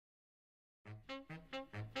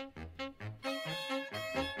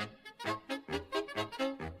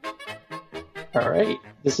All right.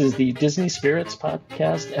 This is the Disney Spirits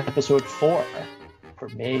Podcast, episode 4 for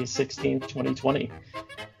May 16th, 2020.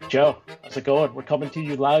 Joe, how's it going? We're coming to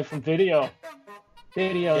you live from video.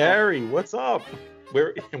 Gary, what's up?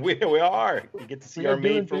 We are. You get to see our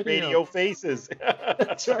made-for-radio faces.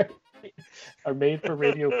 That's right. Our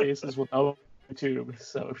made-for-radio faces without YouTube.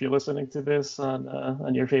 So if you're listening to this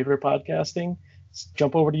on your favorite podcasting,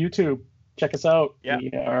 jump over to YouTube. Check us out. Yeah.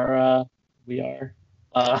 We are.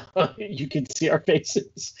 You can see our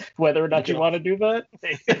faces, whether or not you want to do that.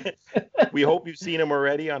 We hope you've seen them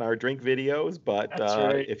already on our drink videos, but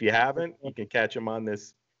right. If you haven't, you can catch them on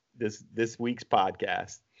this week's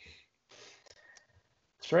podcast.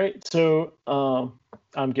 That's right. So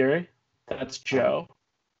I'm Gary. That's Joe.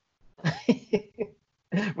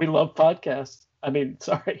 We love podcasts.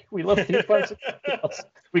 We love theme parks and cocktails.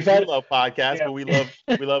 We love podcasts, yeah. But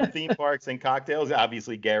we love theme parks and cocktails.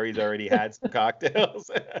 Obviously, Gary's already had some cocktails,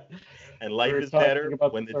 and life is better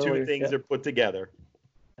when the two things are put together.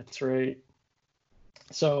 That's right.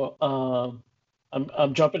 So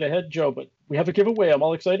I'm jumping ahead, Joe, but we have a giveaway. I'm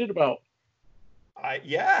all excited about.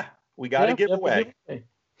 We got a giveaway.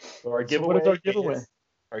 So what is our giveaway?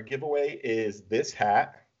 Our giveaway is this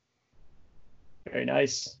hat. Very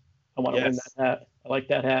nice. I want to win that hat. I like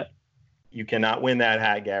that hat. You cannot win that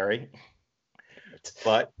hat, Gary.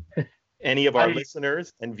 But any of our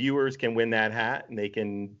listeners and viewers can win that hat, and they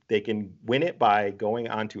can win it by going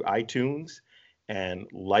onto iTunes and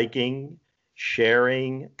liking,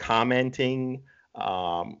 sharing, commenting,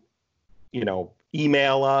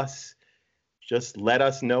 email us. Just let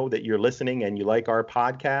us know that you're listening and you like our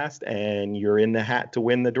podcast, and you're in the hat to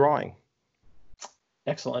win the drawing.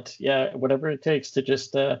 Excellent. Yeah, whatever it takes to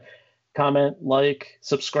just comment, like,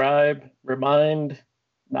 subscribe, remind,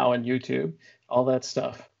 now on YouTube, all that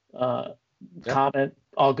stuff. Comment,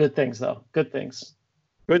 all good things, though. Good things.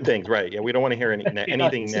 Good things, right. Yeah, we don't want to hear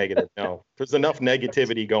anything negative. No, there's enough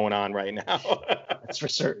negativity going on right now. That's for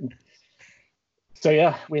certain. So,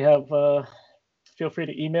 yeah, we have, feel free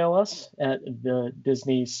to email us at the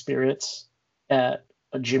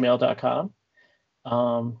disneyspirits@gmail.com.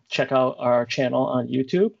 Check out our channel on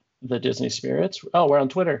YouTube, The Disney Spirits. Oh, we're on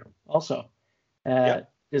Twitter also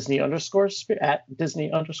at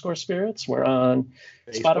Disney_Spirits. We're on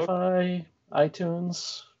Facebook. Spotify,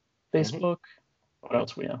 iTunes, Facebook. What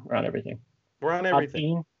else are we on? We're on everything. We're on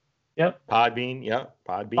everything. Podbean. Yep. Podbean. Yep.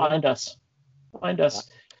 Podbean. Find us.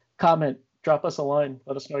 Comment. Drop us a line.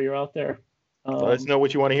 Let us know you're out there. Let us know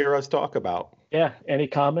what you want to hear us talk about. Yeah. Any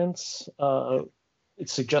comments?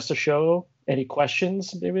 Suggest a show. Any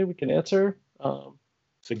questions maybe we can answer?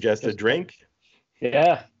 Suggest a drink?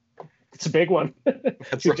 Yeah, it's a big one.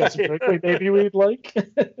 That's Suggest right. a drink maybe we'd like.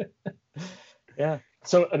 Yeah.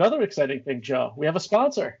 So another exciting thing, Joe, we have a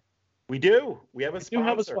sponsor. We do. We have a sponsor.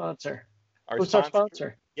 Have a sponsor. Who's our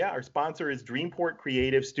sponsor? Yeah, our sponsor is Dreamport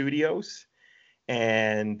Creative Studios,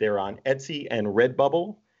 and they're on Etsy and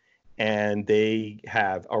Redbubble. And they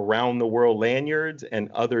have around the world lanyards and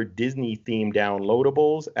other Disney themed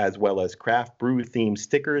downloadables, as well as craft brew themed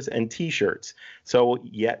stickers and t-shirts. So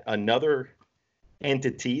yet another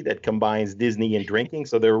entity that combines Disney and drinking.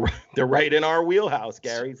 So they're right in our wheelhouse,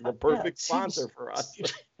 Gary. It's the perfect sponsor for us.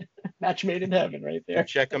 Match made in heaven right there.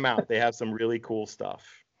 Check them out. They have some really cool stuff.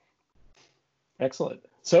 Excellent.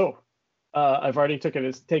 So I've already taken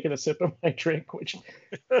a sip of my drink, which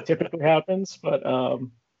typically happens, but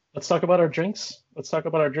let's talk about our drinks. Let's talk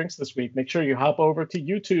about our drinks this week. Make sure you hop over to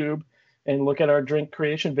YouTube and look at our drink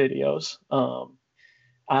creation videos.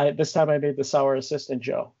 This time I made the Sour Assistant,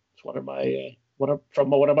 Joe. It's one of my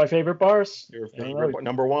one of my favorite bars. Your favorite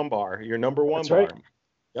number one bar. Your number one That's bar. Right.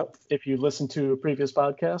 Yep. If you listen to a previous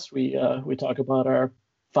podcast, we talk about our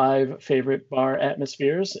 5 favorite bar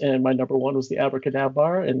atmospheres, and my number 1 was the Abracadabra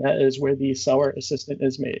bar, and that is where the Sour Assistant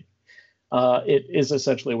is made. It is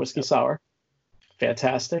essentially whiskey sour.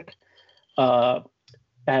 Fantastic. At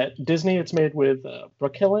Disney, it's made with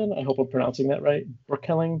Brookellen. I hope I'm pronouncing that right.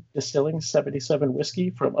 Brookellen Distilling 77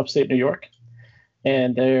 whiskey from upstate New York.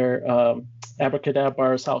 And their Abracadabra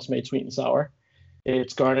bar is house-made sweet and sour.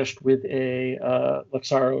 It's garnished with a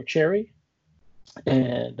Luxardo cherry.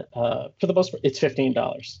 And for the most part, it's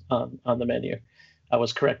 $15 on the menu. I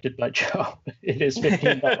was corrected by Joe. It is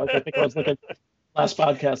 $15. I think I was looking last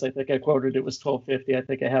podcast. I think I quoted it was $12.50. I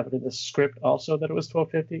think I have it in the script also that it was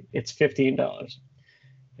 $12.50. It's $15.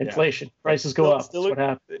 Inflation, prices go up. That's what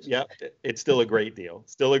happens. Yeah, it's still a great deal.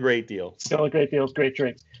 Still a great deal. Still a great deal. Great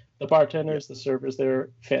drinks. The bartenders, the servers, they're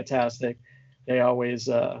fantastic. They always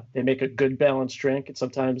they make a good balanced drink. And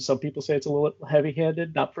sometimes some people say it's a little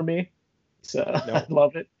heavy-handed. Not for me. No, I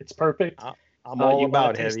love it. It's perfect. I'm all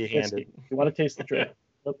about heavy-handed. You want to taste the drink.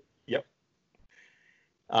 Yep.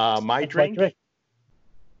 My That's my drink,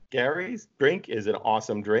 Gary's drink, is an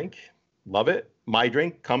awesome drink. Love it. My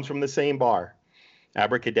drink comes from the same bar,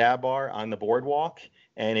 Abracadabra on the boardwalk,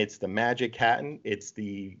 and it's the Magic Hatton. It's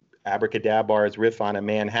the Abracadabra's riff on a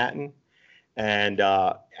Manhattan. And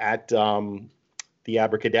at the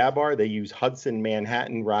Abracadabra, they use Hudson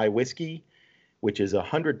Manhattan rye whiskey, which is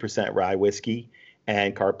 100% rye whiskey,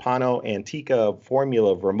 and Carpano Antica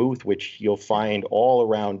Formula Vermouth, which you'll find all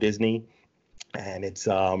around Disney. And it's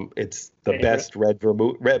the best red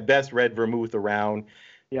vermouth around.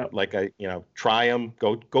 Yeah. Like try them.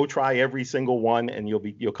 Go try every single one, and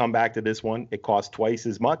you'll come back to this one. It costs twice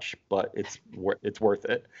as much, but it's worth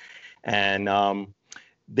it. And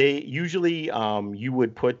they usually you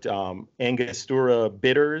would put Angostura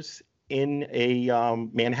bitters in a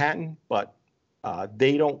Manhattan, but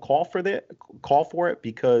they don't call for it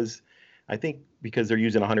because they're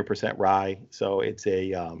using 100% rye, so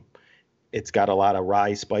it's got a lot of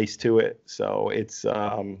rye spice to it, so it's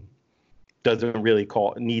doesn't really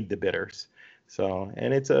need the bitters. So,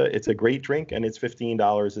 and it's a great drink, and it's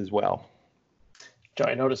 $15 as well. Joe,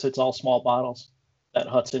 I notice it's all small bottles. That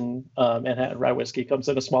Hudson Manhattan rye whiskey comes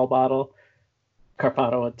in a small bottle.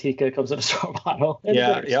 Carpano Antica comes in a small bottle. And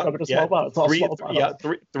small bottle. It's all small bottles. Yeah,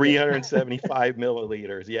 375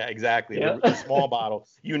 milliliters. Yeah, exactly. Yeah. The small bottle.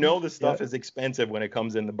 The stuff is expensive when it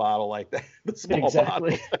comes in the bottle like that. The small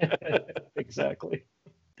bottle. Exactly.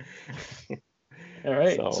 All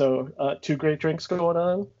right. So 2 great drinks going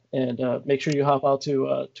on. And make sure you hop out to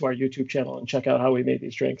our YouTube channel and check out how we made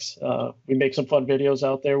these drinks. We make some fun videos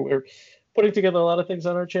out there. We're putting together a lot of things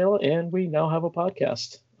on our channel, and we now have a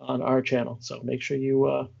podcast on our channel. So make sure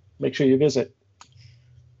you visit.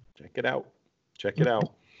 Check it out.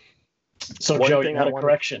 So Joe, you had a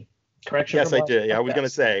correction. Yes, I did. Yeah, I was going to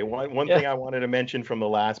say one thing I wanted to mention from the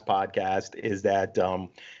last podcast is that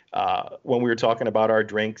when we were talking about our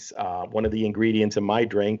drinks, one of the ingredients in my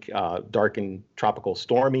drink, Dark and Tropical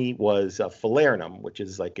Stormy, was falernum, which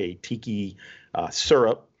is like a tiki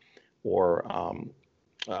syrup, or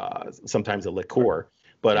sometimes a liqueur.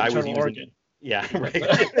 But I was using origin. Yeah, right.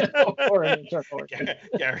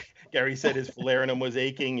 Gary said his falernum was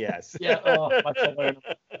aching. Yes. Yeah. Oh, my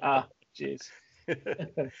falernum. Jeez.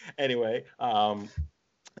 Anyway,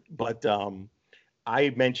 but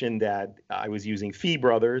I mentioned that I was using Fee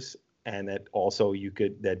Brothers, and that also I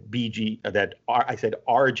said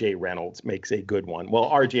RJ Reynolds makes a good one. Well,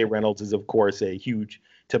 RJ Reynolds is, of course, a huge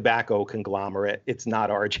tobacco conglomerate. It's not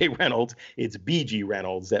RJ Reynolds, it's BG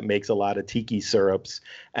Reynolds that makes a lot of tiki syrups,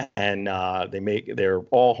 and they're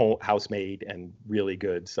all house made and really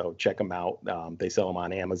good. So check them out. They sell them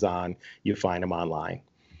on Amazon. You find them online.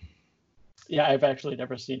 Yeah, I've actually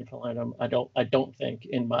never seen falernum. I don't think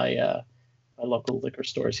in my local liquor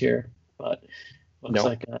stores here, but looks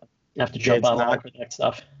like you have to jump online for that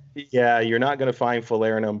stuff. Yeah, you're not going to find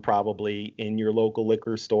falernum probably in your local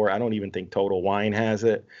liquor store. I don't even think Total Wine has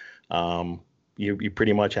it. You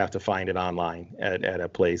pretty much have to find it online at a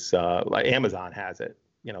place like Amazon has it.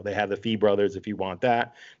 They have the Fee Brothers if you want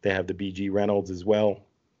that. They have the BG Reynolds as well.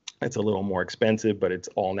 It's a little more expensive, but it's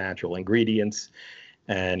all natural ingredients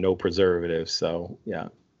and no preservatives. So yeah,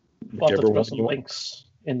 we'll have to throw some links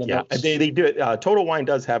in the notes. They do it. Total Wine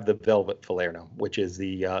does have the Velvet Falernum, which is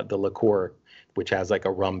the liqueur, which has like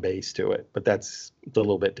a rum base to it, but it's a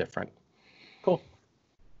little bit different. Cool.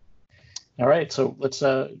 All right, so let's.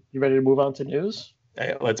 You ready to move on to news?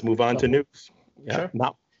 Let's move on to news. Yeah, sure.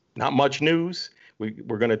 Not much news.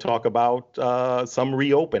 We're going to talk about some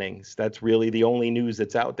reopenings. That's really the only news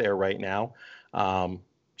that's out there right now.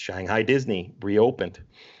 Shanghai Disney reopened.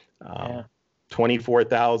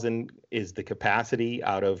 24,000 is the capacity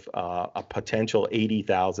out of a potential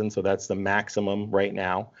 80,000. So that's the maximum right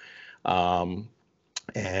now. And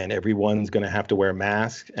everyone's going to have to wear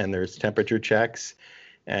masks, and there's temperature checks,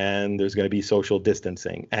 and there's going to be social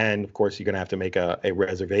distancing. And of course, you're going to have to make a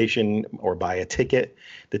reservation or buy a ticket.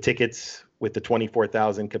 The tickets with the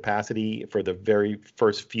 24,000 capacity for the very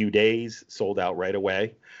first few days sold out right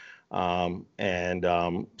away.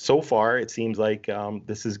 So far, it seems like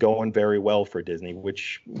this is going very well for Disney,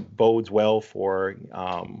 which bodes well for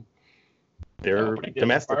their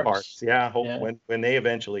domestic parks. Yeah, when they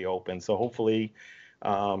eventually open. So hopefully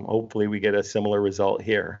we get a similar result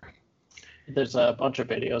here. There's a bunch of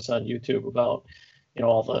videos on YouTube about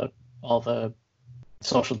all the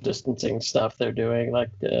social distancing stuff they're doing, like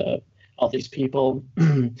all these people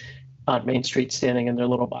on Main Street standing in their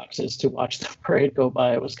little boxes to watch the parade go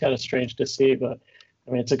by. It was kind of strange to see, but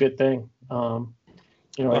I mean, it's a good thing.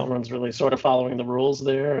 Everyone's really sort of following the rules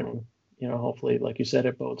there, and hopefully, like you said,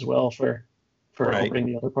 it bodes well for Right. opening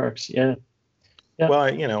the other parks. Yeah. Yeah.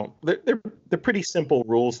 Well, they're pretty simple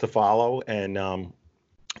rules to follow, and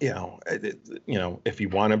if you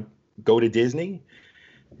want to go to Disney,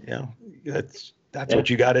 that's what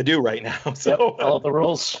you got to do right now. So follow the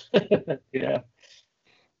rules. Yeah.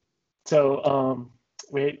 So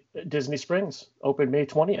Disney Springs open May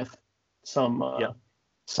 20th. Some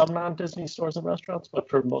non-Disney stores and restaurants, but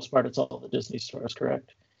for the most part, it's all the Disney stores,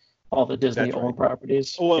 correct? All the Disney-owned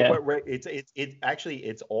properties. Right. It's actually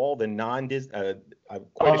it's all the non-Disney.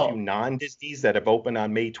 Quite a few non-Disneys that have opened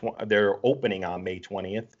on May 20. They're opening on May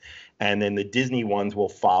 20th, and then the Disney ones will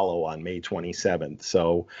follow on May 27th.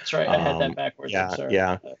 So that's right. I had that backwards.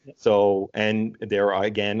 Yeah. So, and there are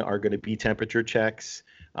going to be temperature checks.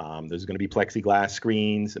 There's going to be plexiglass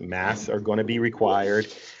screens. Masks are going to be required.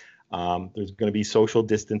 There's going to be social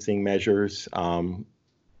distancing measures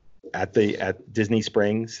at Disney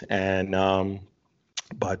Springs, and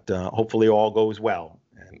but hopefully all goes well,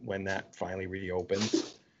 and when that finally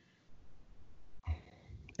reopens.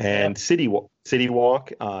 And City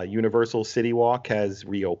Walk, Universal City Walk has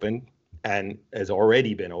reopened and has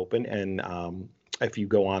already been open, and if you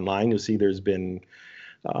go online, you'll see there's been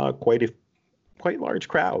quite large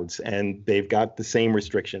crowds, and they've got the same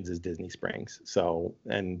restrictions as Disney Springs. So,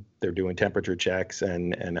 and they're doing temperature checks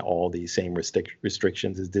and all these same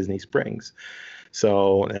restrictions as Disney Springs.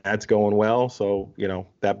 So that's going well. So,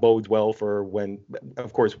 that bodes well for when,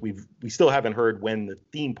 of course, we still haven't heard when the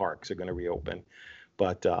theme parks are going to reopen,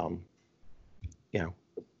 but,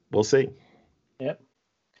 we'll see. Yep.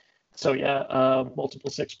 So multiple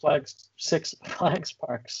Six Flags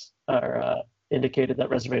parks are indicated that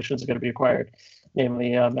reservations are going to be required,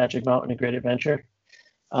 namely Magic Mountain and Great Adventure.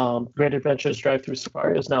 Great Adventure's drive-through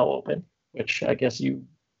safari is now open, which I guess you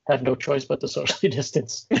have no choice but to socially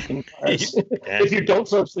distance in cars. If you don't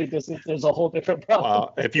socially distance, there's a whole different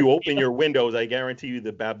problem. If you open your windows, I guarantee you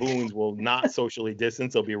the baboons will not socially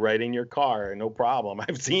distance. They'll be right in your car, no problem.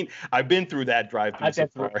 I've been through that drive-through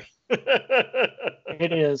safari.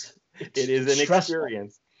 It is an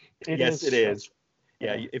experience. Yes, it is.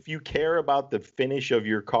 Yeah, if you care about the finish of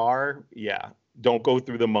your car, don't go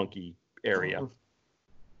through the monkey area.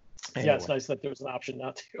 Anyway. Yeah, it's nice that there's an option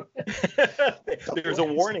not to. There's a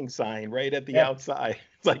warning sign right at the outside.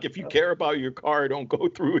 It's like, if you care about your car, don't go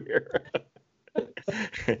through here.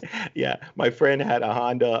 Yeah, my friend had a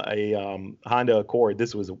Honda Accord.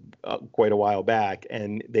 This was quite a while back,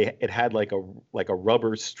 and it had like a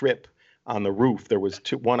rubber strip on the roof. There was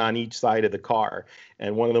one on each side of the car,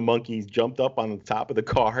 and one of the monkeys jumped up on the top of the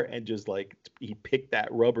car and just he picked that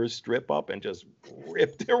rubber strip up and just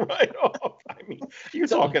ripped it right off. I mean, you're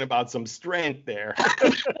talking about some strength there.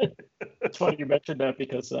 It's funny you mentioned that,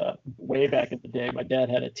 because way back in the day, my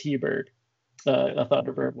dad had a T-Bird, a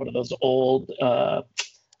Thunderbird, one of those old, I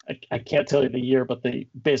can't tell you the year, but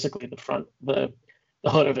basically the front, the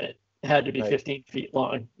hood of it had to be 15 feet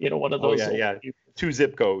long. One of those. Yeah. 2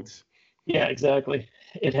 zip codes. Yeah, exactly.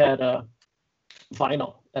 It had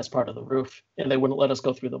vinyl as part of the roof, and they wouldn't let us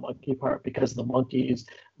go through the monkey part because the monkeys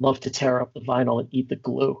love to tear up the vinyl and eat the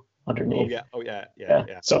glue underneath. Oh yeah.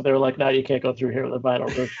 So they're like, no, you can't go through here with a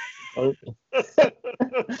vinyl roof.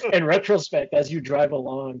 In retrospect, as you drive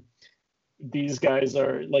along, these guys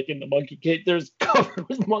are like in the monkey cage. There's covered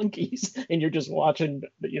with monkeys, and you're just watching,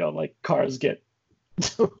 like cars get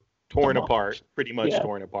torn apart, pretty much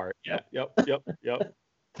torn apart. Yeah. Yep.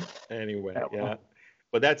 Anyway,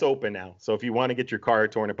 but that's open now. So if you want to get your car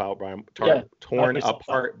torn apart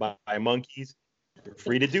by monkeys, you're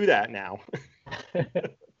free to do that now.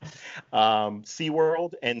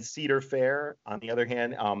 SeaWorld and Cedar Fair, on the other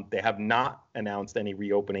hand, they have not announced any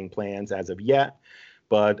reopening plans as of yet,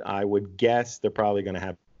 but I would guess they're probably going to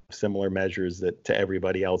have similar measures to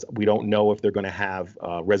everybody else. We don't know if they're going to have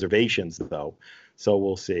reservations, though. So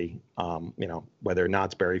we'll see, whether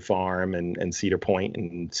Knott's Berry Farm and Cedar Point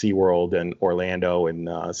and SeaWorld and Orlando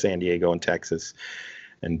and San Diego and Texas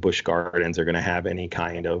and Busch Gardens are going to have any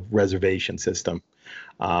kind of reservation system.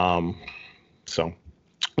 So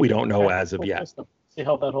we don't know as of yet. See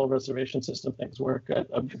how that whole reservation system things work.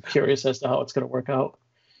 I'm curious as to how it's going to work out.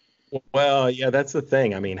 Well, yeah, that's the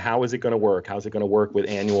thing. I mean, how is it going to work? How's it going to work with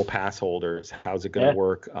annual pass holders? How's it going to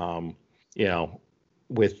work,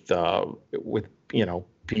 with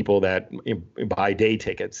people that buy day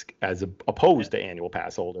tickets as opposed to annual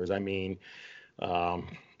pass holders? I mean,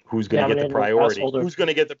 who's going to get the priority? Who's going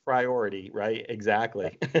to get the priority, right?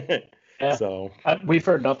 Exactly. So we've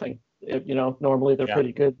heard nothing. Normally they're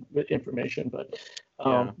pretty good with information, but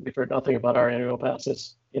we've heard nothing about our annual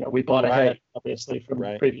passes. We bought ahead, obviously, from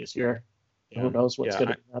the previous year. Who knows what's going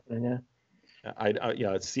to be happening?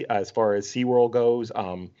 As far as SeaWorld goes,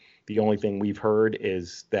 the only thing we've heard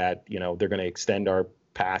is that they're going to extend our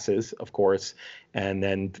passes, of course, and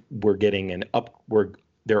then we're getting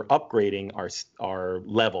they're upgrading our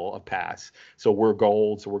level of pass. So we're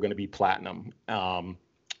gold, so we're going to be platinum.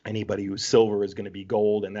 Anybody who's silver is going to be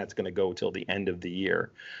gold, and that's going to go till the end of the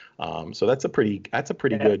year. So that's a pretty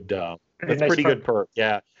good good perk.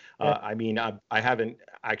 Yeah. I mean, I haven't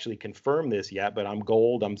actually confirmed this yet, but I'm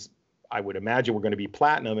gold. I would imagine we're going to be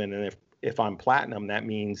platinum, and then if I'm platinum, that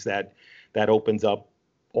means that opens up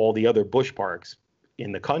all the other bush parks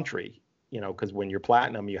in the country. Because when you're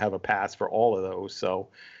platinum, you have a pass for all of those. So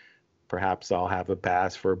perhaps I'll have a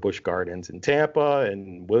pass for Busch Gardens in Tampa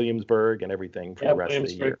and Williamsburg and everything for the rest of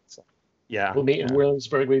the year. So, yeah, we'll meet in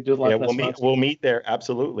Williamsburg. We do Loch Ness Monster. We'll meet there.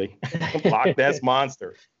 Absolutely. Loch Ness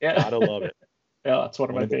Monster. Yeah, gotta love it. Yeah, it's one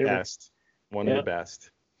of my favorites. One of the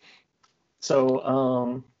best.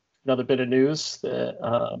 So another bit of news: the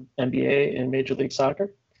NBA and Major League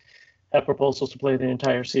Soccer have proposals to play the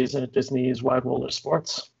entire season at Disney's Wide World of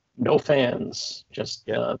Sports. No fans, just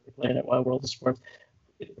playing at Wide World of Sports.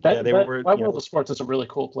 Wide World of Sports is a really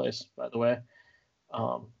cool place, by the way.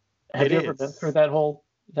 Have you ever been through that whole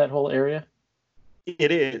area?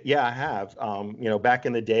 It is. Yeah, I have. Back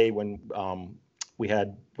in the day when we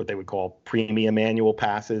had what they would call premium annual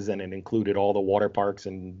passes, and it included all the water parks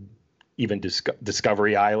and even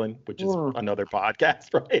Discovery Island, which is another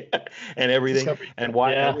podcast, right? And everything. And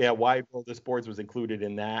Wide World of Sports was included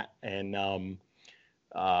in that. And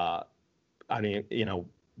Wide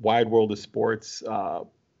World of Sports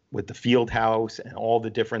with the field house and all the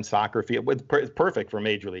different soccer fields. It's perfect for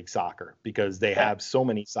Major League Soccer because they have so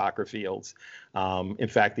many soccer fields. In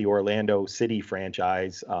fact, the Orlando City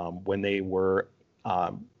franchise, when they were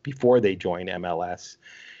before they joined MLS,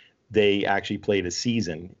 they actually played a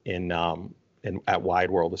season at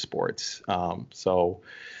Wide World of Sports. So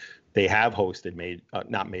they have hosted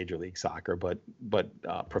not Major League Soccer, but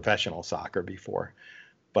professional soccer before.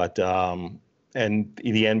 But and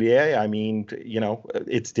the NBA, I mean,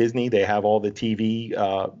 it's Disney. They have all the TV,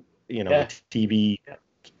 TV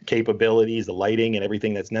capabilities, the lighting, and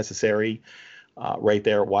everything that's necessary right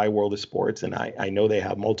there at Wide World of Sports. And I know they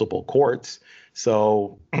have multiple courts.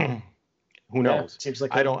 So who knows? Seems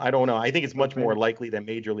like I don't know. I think it's much more likely that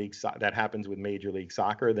that happens with Major League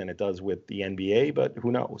Soccer than it does with the NBA. But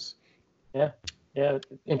who knows? Yeah.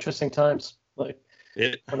 Interesting times.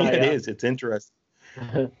 It is. It's interesting.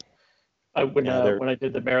 When I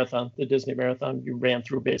did the Disney Marathon, you ran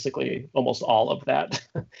through basically almost all of that,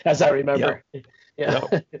 as I remember.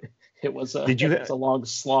 Yep. It was a long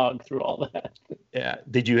slog through all that. Yeah.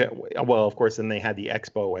 Well, of course, then they had the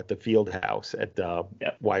expo at the field house at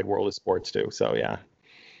Wide World of Sports too. So yeah.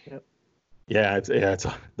 Yep. Yeah, it's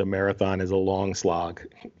the marathon is a long slog.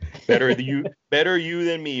 Better you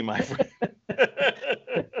than me, my friend.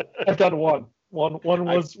 I've done one. One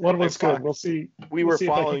was good. We'll see. We were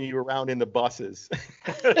following you around in the buses.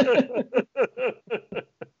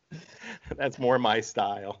 That's more my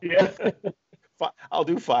style. Yeah. I'll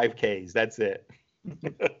do 5Ks. That's it.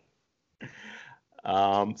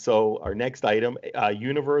 So our next item,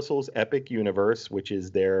 Universal's Epic Universe, which is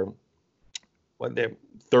their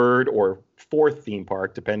third or fourth theme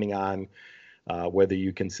park, depending on whether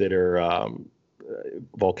you consider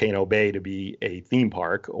Volcano Bay to be a theme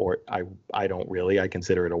park, or I don't really. I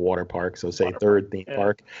consider it a water park, so say third theme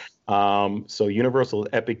park. So Universal's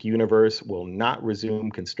Epic Universe will not resume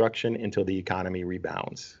construction until the economy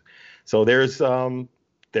rebounds. So there's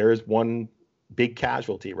one big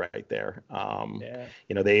casualty right there.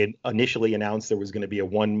 They had initially announced there was going to be a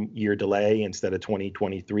 1-year delay. Instead of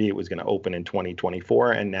 2023, it was going to open in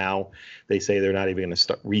 2024. And now they say they're not even going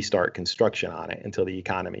to restart construction on it until the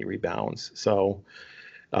economy rebounds. So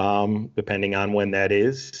depending on when that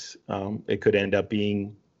is, it could end up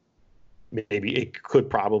being it could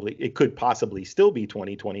possibly still be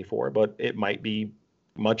 2024, but it might be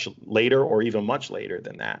much later or even much later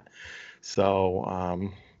than that. So,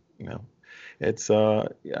 it's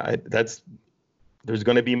there's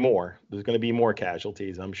going to be more. There's going to be more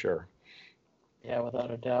casualties, I'm sure. Yeah,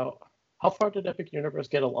 without a doubt. How far did Epic Universe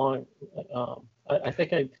get along? I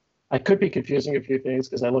think I could be confusing a few things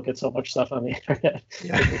because I look at so much stuff on the internet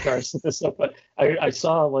in regards to this stuff. But I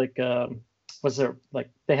saw was there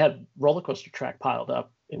they had roller coaster track piled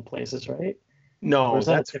up in places, right? No,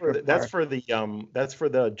 that's for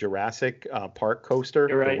the Jurassic Park coaster.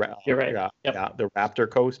 You're right. Yeah, the Raptor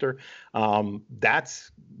coaster.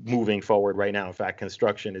 That's moving forward right now. In fact,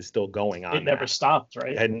 construction is still going on. It never stopped,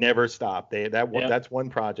 right? It had never stopped. That's one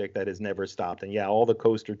project that has never stopped. And all the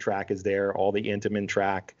coaster track is there, all the Intamin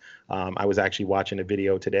track. I was actually watching a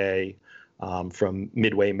video today from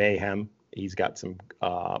Midway Mayhem. He's got some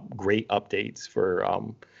great updates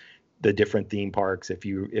for the different theme parks. If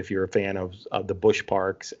you're a fan of the Busch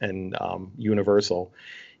parks and Universal,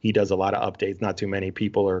 he does a lot of updates. Not too many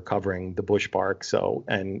people are covering the Busch park,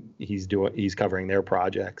 and he's covering their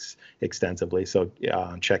projects extensively. So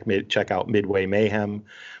check out Midway Mayhem.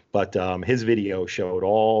 But his video showed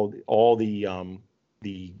all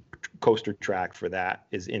the coaster track for that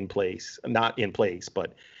is in place, not in place,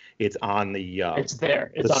 but it's on the it's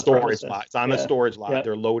there. It's the on storage premises. lot. It's on the storage lot. Yeah.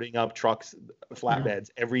 They're loading up trucks, flatbeds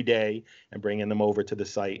every day and bringing them over to the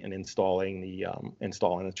site and installing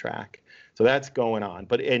the track. So that's going on.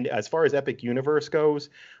 But as far as Epic Universe goes,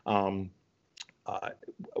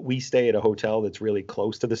 we stay at a hotel that's really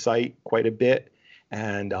close to the site quite a bit,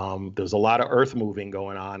 and there's a lot of earth moving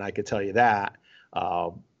going on. I could tell you that.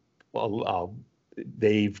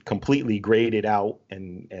 They've completely graded out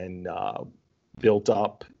and built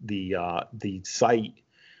up the site,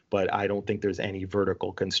 but I don't think there's any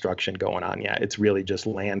vertical construction going on yet. It's really just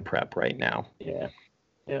land prep right now. Yeah.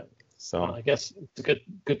 So well, I guess it's a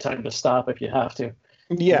good time to stop if you have to.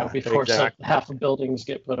 Yeah, before exactly. half of buildings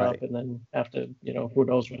get put up, and then have to, who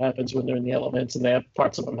knows what happens when they're in the elements and they have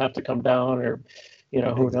parts of them have to come down, or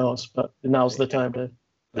who knows. But now's the time to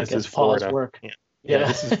this is Florida. Pause work. Yeah,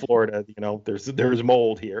 this is Florida. There's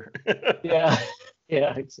mold here. yeah,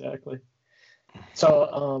 exactly.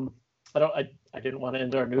 So I didn't want to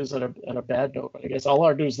end our news on a bad note, but I guess all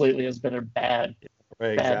our news lately has been a bad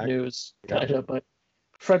news kind of. But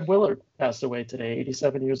Fred Willard passed away today,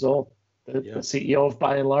 87 years old. The CEO of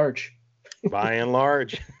By and Large. By and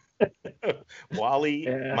Large. WALL-E,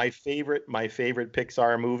 my favorite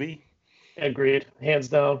Pixar movie. Agreed, hands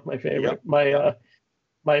down, my favorite. Yep.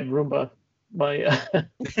 My Roomba, my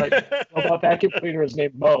robot vacuum cleaner is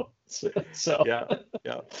named Mo. So yeah.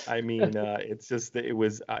 I mean, it's just it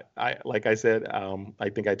was I like I said, I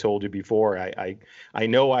think I told you before. I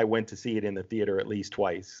know I went to see it in the theater at least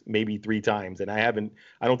twice, maybe 3 times, and I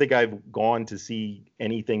don't think I've gone to see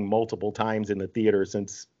anything multiple times in the theater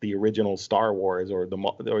since the original Star Wars or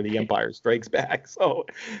the Empire Strikes Back. So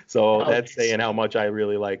that's saying how much I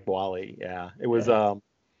really like WALL-E. Yeah, it was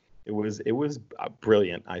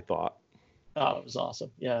brilliant, I thought. Oh, it was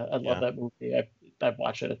awesome. Yeah, I love that movie. I've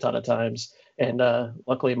watched it a ton of times, and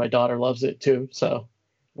luckily my daughter loves it too, so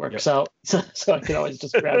works out. So I can always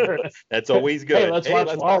just grab her. That's always good. Hey, let's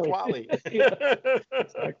watch WALL-E.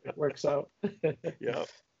 Exactly. Works out. Yeah.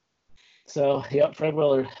 So Fred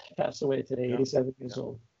Willard passed away today, 87 years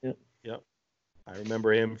old. Yep. I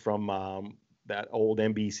remember him from that old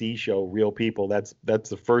NBC show, Real People. That's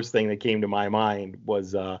the first thing that came to my mind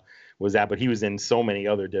was that, but he was in so many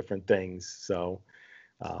other different things. So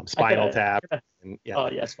Spinal Tap. Oh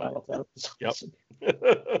yeah, Spinal Tap. Yep.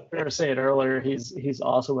 We were saying earlier, he's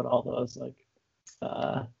awesome at all those. Like,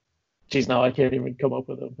 geez, now I can't even come up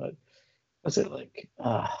with them. But what's it like?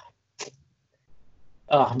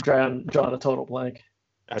 I'm drawing a total blank.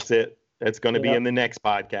 That's it. That's going to be in the next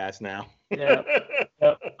podcast now. Yeah.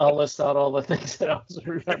 I'll list out all the things that I was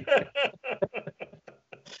remembering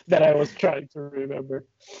that I was trying to remember.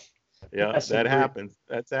 Yeah, that happens.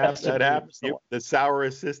 That happens. The sour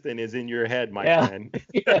assistant is in your head, my friend.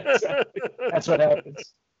 Yeah, exactly. That's what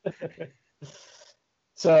happens.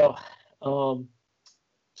 So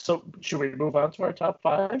should we move on to our top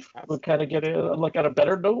 5? We'll kind of get a look at a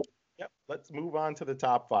better note. Yep. Let's move on to the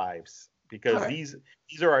top 5s because these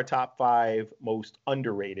are our top 5 most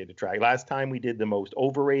underrated attractions. Last time we did the most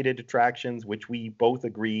overrated attractions, which we both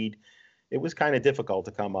agreed it was kind of difficult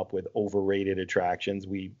to come up with overrated attractions.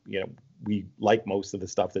 We like most of the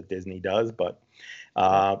stuff that Disney does, but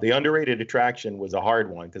the underrated attraction was a hard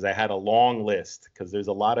one because I had a long list because there's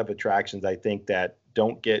a lot of attractions I think that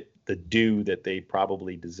don't get the due that they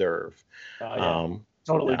probably deserve.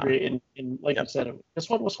 Totally agree. And like you said, this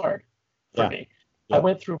one was hard for me. I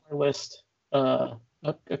went through my list, a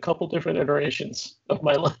couple different iterations of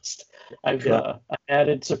my list. I've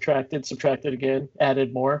added, subtracted again,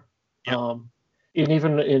 added more. And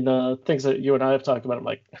even in things that you and I have talked about, I'm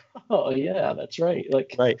like, oh yeah, that's right.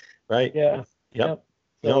 Like right. Yeah. Yep.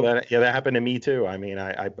 So, that happened to me too. I mean,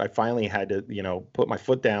 I finally had to, put my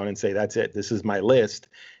foot down and say, that's it. This is my list.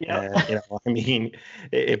 And, I mean,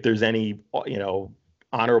 if there's any,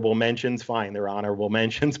 honorable mentions, fine, they're honorable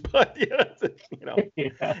mentions, but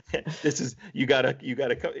this is, you gotta,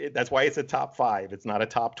 that's why it's a top 5. It's not a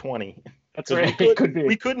top 20. That's right.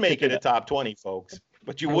 We could make it a top 20 , folks,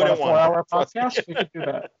 but you wouldn't want a 4-hour podcast. We could do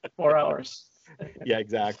that. 4 hours. Yeah,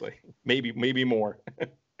 exactly. Maybe more.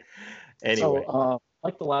 Anyway. So,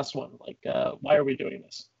 like the last one, why are we doing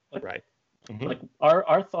this? Right. Like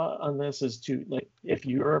our thought on this is to, like, if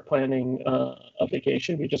you're planning a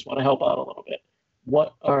vacation, we just want to help out a little bit.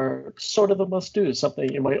 What are sort of the must-dos,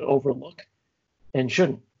 something you might overlook and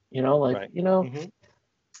shouldn't, like,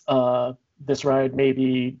 Right. This ride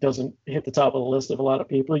maybe doesn't hit the top of the list of a lot of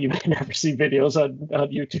people. You may never see videos on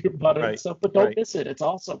YouTube about it and stuff, but don't miss it. It's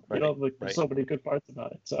awesome. There's so many good parts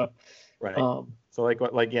about it. So, so like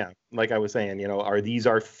I was saying, are these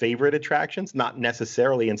our favorite attractions? Not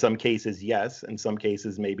necessarily. In some cases, yes. In some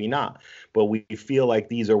cases, maybe not. But we feel like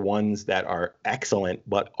these are ones that are excellent,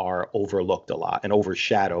 but are overlooked a lot and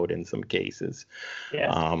overshadowed in some cases.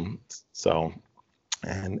 Yeah. So.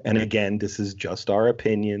 And again, this is just our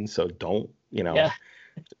opinion, so don't, we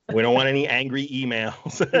don't want any angry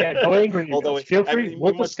emails. Yeah, no angry emails. Although feel free,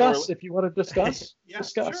 we'll discuss if you want to discuss.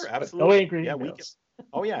 Discuss. Sure, absolutely. No angry emails. We can.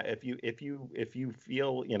 Oh yeah, if you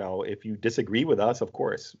feel, if you disagree with us, of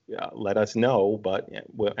course, let us know. But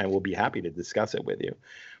we'll be happy to discuss it with you.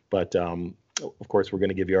 But of course, we're going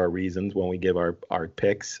to give you our reasons when we give our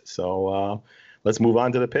picks. So let's move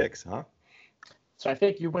on to the picks, huh? So I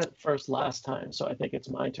think you went first last time, so I think it's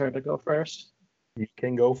my turn to go first. You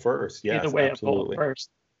can go first. Yes, either way, absolutely. I'm going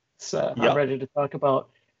first. So I'm ready to talk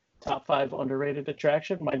about top 5 underrated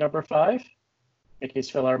attraction. My number 5,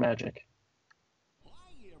 Mickey's PhilharMagic.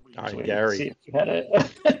 All right, Gary. See if you had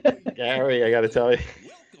it. Gary, I got to tell you.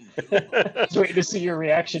 Just waiting to see your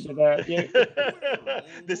reaction to that. Yeah.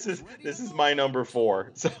 This is my number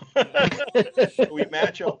 4. So we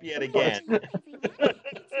match up yet again.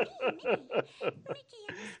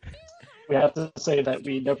 We have to say that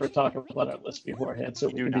we never talk about our list beforehand, so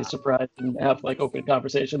we can be surprised and have like open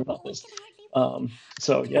conversation about this.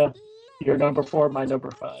 So yeah, your number 4, my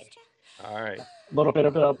number 5. All right. A little bit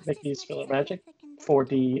about Mickey's PhilharMagic,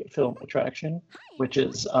 4D film attraction, which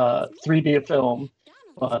is 3D film,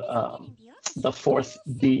 but the 4th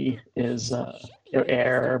D is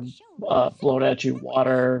air blown at you,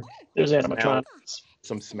 water. There's animatronics,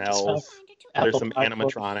 some smells. There's some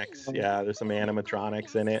animatronics. Yeah, there's some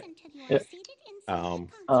animatronics in it. Yeah.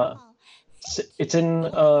 It's in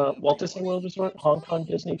Walt Disney World Resort, Hong Kong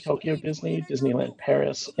Disney, Tokyo Disney, Disneyland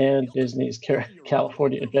Paris, and Disney's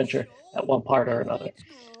California Adventure at one part or another.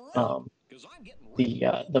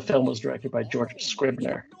 The film was directed by George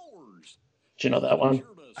Scribner. Do you know that one?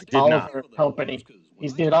 I did Oliver not. and Company.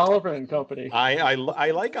 He's did Oliver and Company. I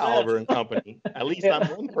like Oliver and Company. At least I'm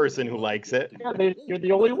one person who likes it. Yeah, you're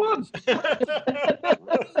the only one.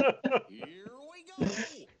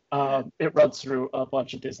 It runs through a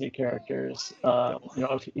bunch of Disney characters.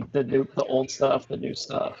 The old stuff, the new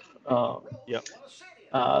stuff. Yep.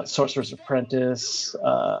 Sorcerer's Apprentice,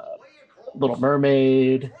 Little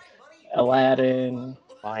Mermaid, Aladdin,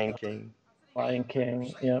 Lion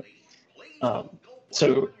King. Yep.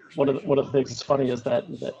 So one of the things that's funny is that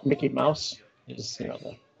Mickey Mouse is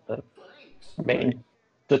the main,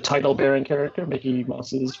 the title bearing character. Mickey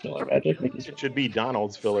Mouse's PhilharMagic. It should be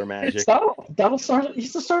Donald's PhilharMagic. It's Donald. Donald's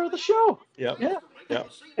he's the star of the show. Yep. Yeah. Yep.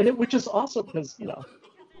 And which is awesome because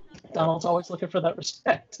Donald's always looking for that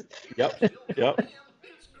respect. Yep.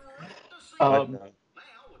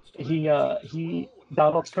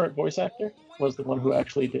 Donald's current voice actor was the one who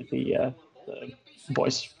actually did the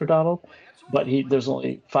voice for Donald, but there's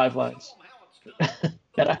only 5 lines.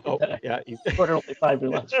 Only 5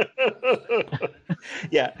 lines.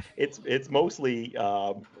 Yeah, it's mostly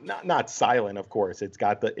not silent, of course.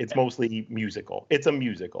 It's mostly musical. It's a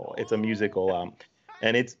musical.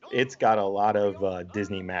 And it's got a lot of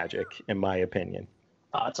Disney magic, in my opinion.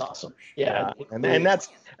 Oh, it's awesome. Yeah. And that's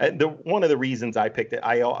one of the reasons I picked it.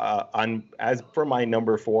 As for my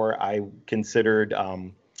number 4, I considered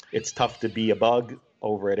It's Tough to Be a Bug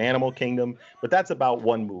over at Animal Kingdom, but that's about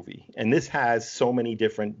one movie, and this has so many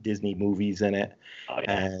different Disney movies in it. Oh,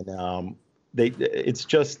 yeah. And it's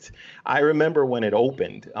just, I remember when it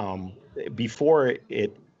opened, before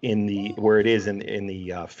it where it is in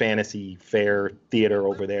the Fantasy Fair Theater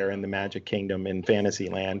over there in the Magic Kingdom in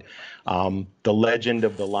Fantasyland, The Legend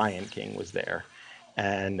of the Lion King was there.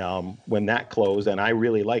 And when that closed, and I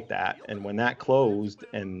really liked that, and when that closed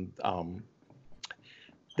and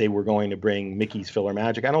they were going to bring Mickey's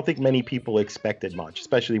PhilharMagic, I don't think many people expected much,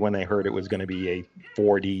 especially when they heard it was going to be a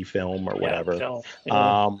 4D film or whatever.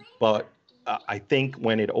 But I think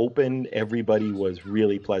when it opened, everybody was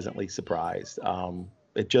really pleasantly surprised.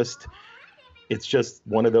 It's just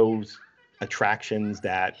one of those attractions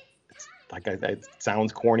that, it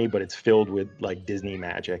sounds corny, but it's filled with like Disney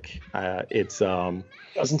magic.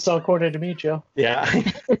 Doesn't sound corny to me, Joe. Yeah,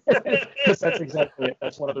 because that's exactly it.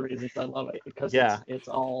 That's one of the reasons I love it, because it's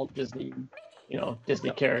all Disney,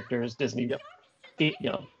 Disney characters, Disney,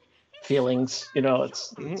 feelings.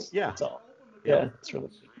 It's all. Yeah, it's really.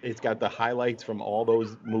 It's got the highlights from all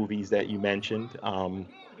those movies that you mentioned, and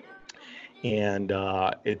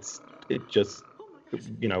it just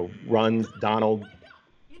runs. Donald,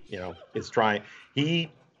 is trying.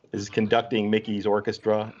 He is conducting Mickey's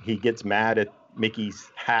orchestra. He gets mad at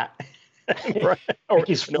Mickey's hat. Right? Or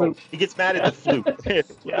no, he gets mad at the flute. He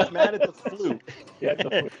gets mad at the flute. Yeah, the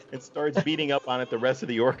flute. And starts beating up on it. The rest of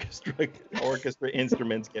the orchestra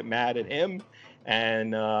instruments get mad at him,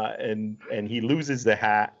 and he loses the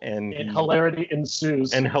hat, and hilarity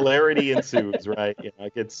ensues. And hilarity ensues, right?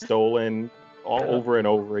 It gets stolen all over and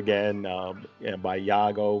over again by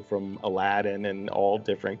Iago from Aladdin and all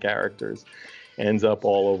different characters. Ends up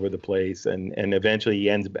all over the place, and eventually he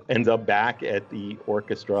ends up back at the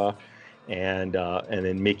orchestra, and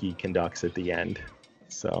then Mickey conducts at the end.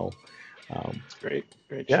 So it's great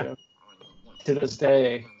show. To this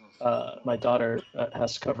day, my daughter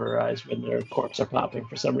has to cover her eyes when their corks are popping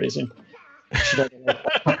for some reason. She doesn't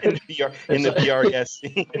in the PRS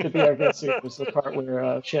scene. In the PRS scene was the part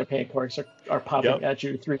where champagne corks are popping at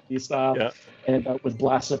you 3D style, and with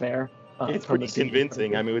blasts of air. It's pretty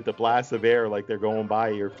convincing. I mean, with the blasts of air, like they're going by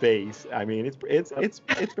your face. I mean, it's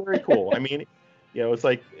very cool. I mean, it's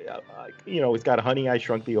like, it's got Honey, I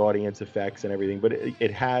Shrunk the Audience effects and everything, but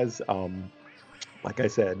it has, like I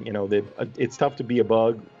said, It's Tough to Be a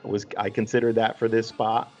Bug I considered that for this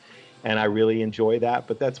spot, and I really enjoy that.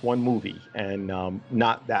 But that's one movie, and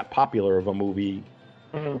not that popular of a movie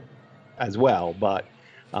as well. But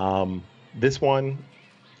this one,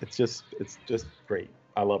 it's just great.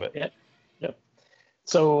 I love it. Yep.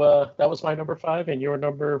 So that was my number 5, and your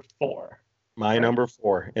number 4. My number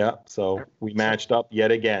 4. Yeah. So we matched up yet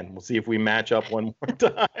again. We'll see if we match up one more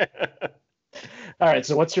time. All right.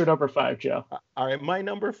 So what's your number 5, Joe? All right. My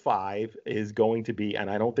number 5 is going to be, and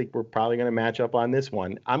I don't think we're probably going to match up on this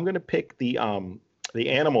one. I'm going to pick the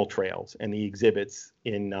animal trails and the exhibits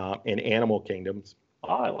in Animal Kingdoms. Oh,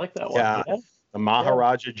 I like that one. Yeah. The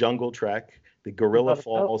Maharaja Jungle Trek, the Gorilla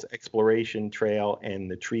Falls Exploration Trail, and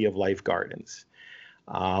the Tree of Life Gardens.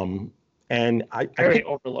 And I very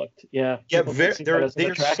overlooked. Yeah. Yeah. They're so,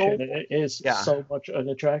 it is so much an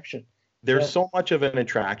attraction. They're so much of an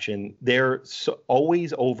attraction. They're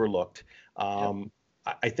always overlooked.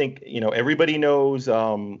 I think, everybody knows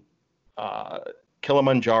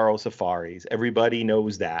Kilimanjaro safaris. Everybody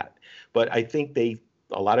knows that. But I think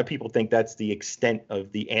a lot of people think that's the extent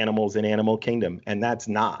of the animals in Animal Kingdom, and that's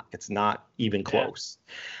not. It's not even close.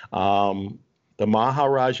 The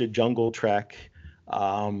Maharaja Jungle Trek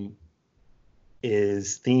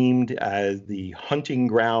is themed as the hunting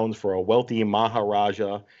grounds for a wealthy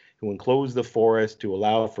Maharaja who enclosed the forest to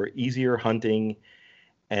allow for easier hunting,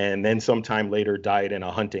 and then sometime later died in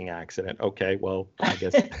a hunting accident. Okay, well, I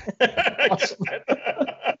guess.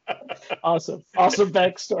 Awesome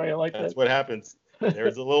backstory. I like that. That's what happens.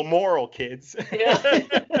 There's a little moral, kids.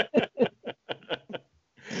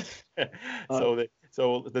 So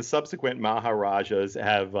the subsequent Maharajas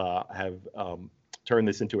have turned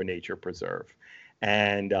this into a nature preserve,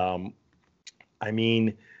 and I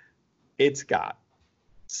mean, it's got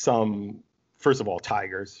some. First of all,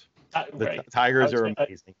 tigers. The tigers are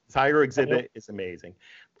amazing. The tiger exhibit is amazing.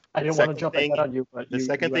 I didn't want to jump ahead on you, but the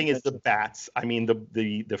second thing is the bats. I mean,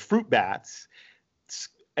 the fruit bats.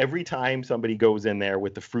 Every time somebody goes in there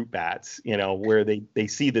with the fruit bats, where they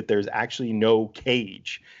see that there's actually no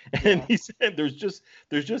cage, and he said there's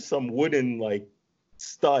just some wooden like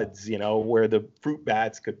studs, where the fruit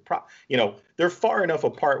bats could, they're far enough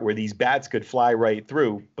apart where these bats could fly right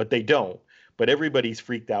through, but they don't. But everybody's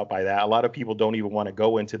freaked out by that. A lot of people don't even want to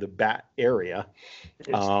go into the bat area.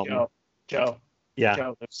 Joe. Yeah.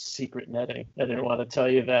 Joe, there's secret netting. I didn't want to tell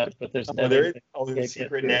you that, but there's there's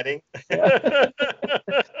secret netting.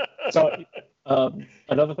 So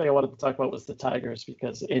another thing I wanted to talk about was the tigers,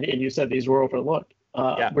 because and you said these were overlooked.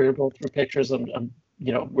 We were going through pictures.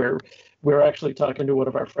 We're actually talking to one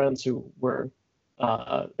of our friends who were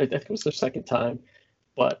I think it was their second time,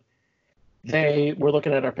 but they were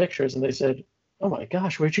looking at our pictures and they said, "Oh my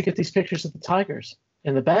gosh, where'd you get these pictures of the tigers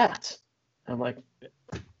and the bats?" I'm like,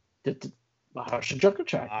 Maharaja Jungle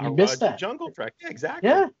Trek. You missed that. Jungle Trek. Yeah, exactly.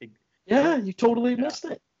 Yeah, you totally missed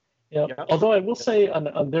it. Yeah. Although I will say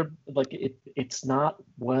on their, like, it's not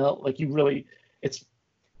I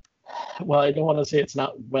don't want to say it's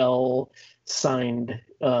not well signed,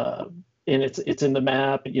 and it's in the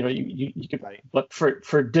map. You could, but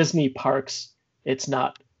for Disney parks, it's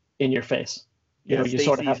not in your face. You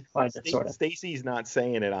sort of have to find it. Sort of. Stacy's not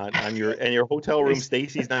saying it on your hotel room.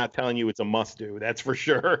 Stacy's not telling you it's a must do. That's for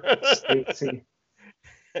sure. Stacy.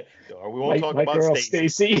 We won't talk about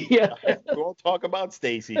Stacy. Yeah. We won't talk about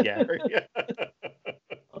Stacy, Gary.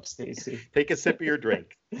 Stacy. Take a sip of your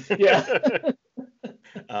drink. Yeah.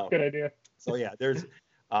 Good idea. So yeah, there's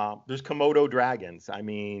Komodo dragons. I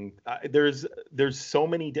mean, there's so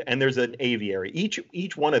many, and there's an aviary.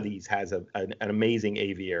 Each one of these has an amazing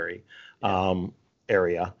aviary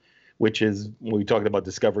area, which is, when we talked about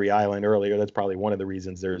Discovery Island earlier, that's probably one of the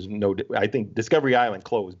reasons there's no. I think Discovery Island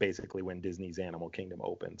closed basically when Disney's Animal Kingdom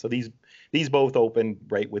opened. So these both opened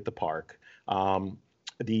right with the park.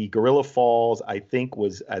 The Gorilla Falls, I think,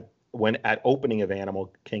 was at opening of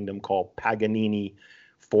Animal Kingdom, called Paganini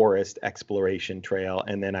Forest Exploration Trail,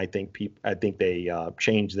 and then I think they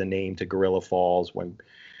changed the name to Gorilla Falls when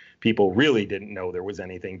people really didn't know there was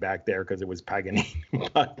anything back there, because it was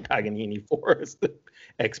Paganini Forest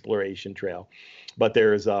Exploration Trail. But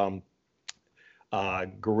there's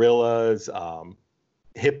gorillas,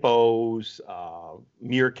 hippos,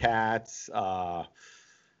 meerkats,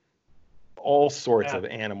 all sorts of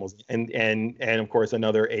animals, and of course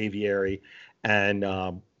another aviary,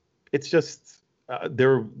 and it's just.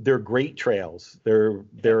 They're great trails. They're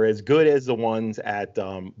as good as the ones at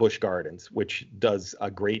Busch Gardens, which does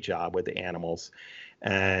a great job with the animals,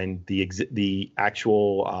 and the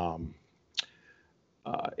actual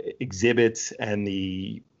exhibits and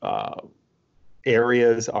the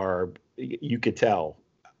areas are, you could tell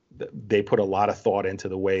they put a lot of thought into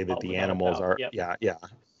the way that the animals are. Yep. Yeah.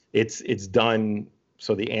 It's done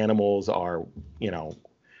so the animals are,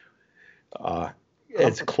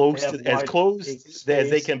 as close as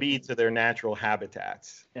they can be to their natural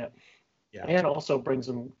habitats. Yeah. And also brings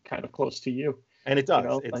them kind of close to you. And it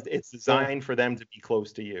does. It's designed for them to be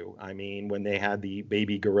close to you. I mean, when they had the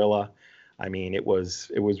baby gorilla, I mean, it was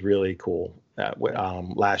really cool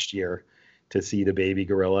last year to see the baby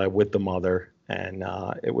gorilla with the mother, and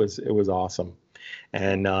it was awesome.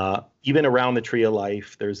 And even around the Tree of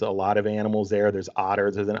Life, there's a lot of animals there. There's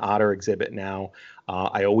otters. There's an otter exhibit now.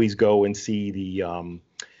 I always go and see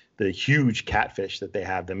the huge catfish that they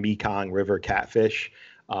have, the Mekong River catfish.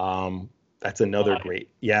 That's another great.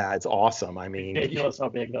 Yeah, it's awesome. I mean, ridiculous how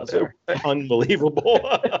big those are. Unbelievable.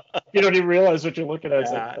 You don't even realize what you're looking at.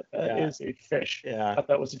 That is a fish. Yeah, I thought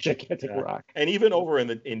that was a gigantic rock. And even over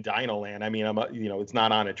in Dino Land, I mean, it's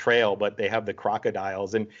not on a trail, but they have the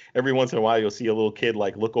crocodiles, and every once in a while you'll see a little kid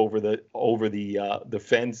like look over the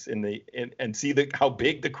fence and see how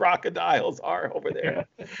big the crocodiles are over there.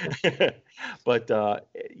 Yeah. But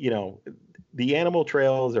the animal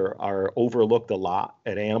trails are overlooked a lot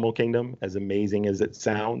at Animal Kingdom, as amazing as it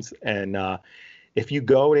sounds. And if you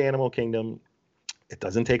go to Animal Kingdom, it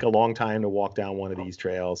doesn't take a long time to walk down one of these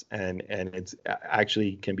trails, and it's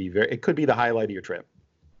actually it could be the highlight of your trip.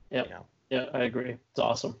 Yeah. Yeah, I agree. It's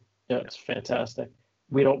awesome. Yeah, it's fantastic.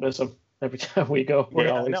 We don't miss them every time we go. We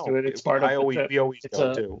always do it. It's part of the trip. We always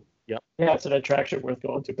go too. Yep. Yeah, it's an attraction worth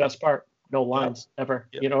going to. Best part. No lines ever.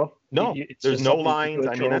 Yep. No, there's no lines.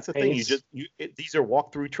 I mean, that's the thing. These are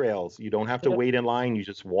walk-through trails. You don't have to wait in line. You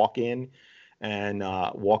just walk in and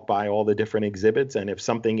walk by all the different exhibits. And if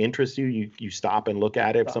something interests you, you stop and look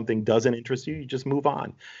at it. If something doesn't interest you, you just move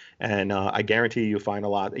on. And I guarantee you'll find a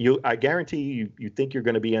lot. I guarantee you think you're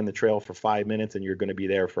going to be on the trail for 5 minutes, and you're going to be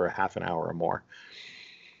there for a half an hour or more.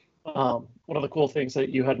 One of the cool things that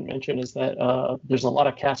you hadn't mentioned is that there's a lot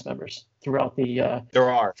of cast members throughout the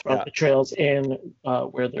the trails, and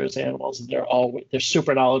where there's animals, and they're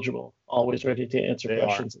super knowledgeable, always ready to answer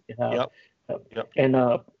questions that you have. Yep. And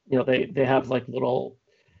they have like little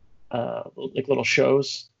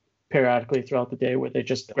shows periodically throughout the day where they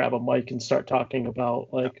just grab a mic and start talking about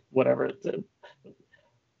whatever.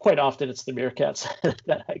 Quite often it's the meerkats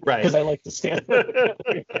because I like to stand for the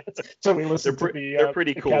meerkats. So we listen to they're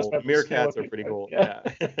pretty cool. The meerkats are pretty cool. Yeah.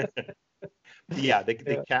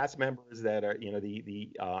 The cast members that are, the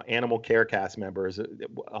animal care cast members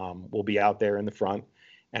will be out there in the front,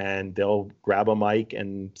 and they'll grab a mic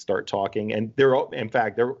and start talking. And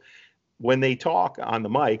when they talk on the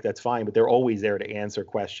mic, that's fine, but they're always there to answer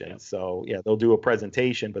questions. Yeah. So they'll do a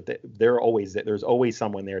presentation, but there's always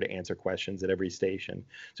someone there to answer questions at every station.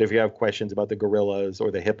 So if you have questions about the gorillas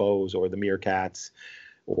or the hippos or the meerkats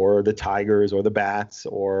or the tigers or the bats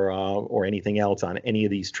or anything else on any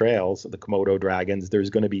of these trails, the Komodo dragons,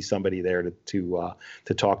 there's going to be somebody there to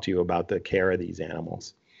talk to you about the care of these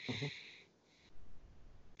animals. Mm-hmm.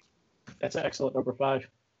 That's excellent. Number 5.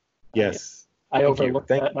 Yes. I overlooked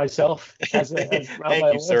that myself. Thank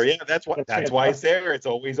you, sir. Yeah, that's why it's there. It's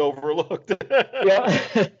always overlooked.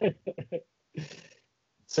 Yeah.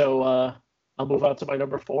 So I'll move on to my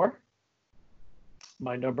number 4.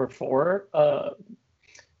 My number 4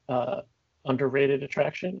 underrated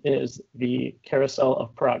attraction is the Carousel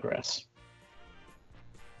of Progress.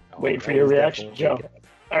 Wait for your reaction, Joe.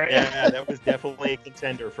 All right. Yeah, that was definitely a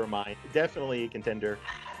contender for mine. Definitely a contender.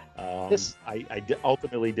 I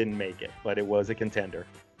ultimately didn't make it, but it was a contender.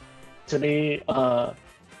 To me,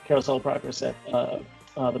 Carousel of Progress at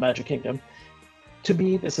the Magic Kingdom. To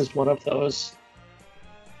me, this is one of those.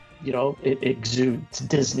 It exudes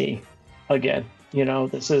Disney again.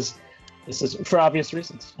 This is for obvious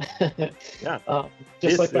reasons. Yeah.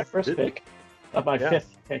 Just like my first pick, my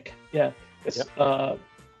fifth pick. Yeah. This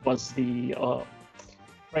was the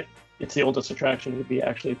right. It's the oldest attraction to be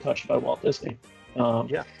actually touched by Walt Disney.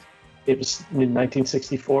 It was in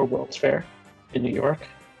 1964 World's Fair in New York.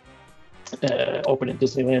 Opened in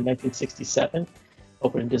Disneyland in 1967.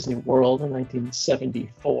 Opened in Disney World in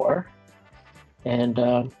 1974. And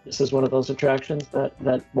this is one of those attractions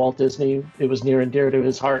that Walt Disney, it was near and dear to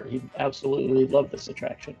his heart. He absolutely loved this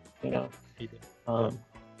attraction. He did.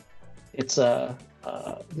 It's the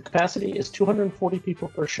capacity is 240 people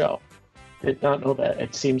per show. Did not know that.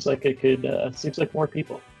 It seems like seems like more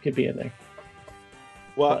people could be in there.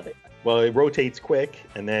 Well, it rotates quick,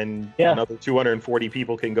 and then another 240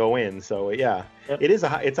 people can go in. So it's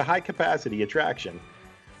a high capacity attraction,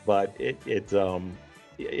 but it's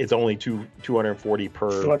only 240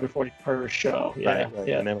 per show. Yeah, right.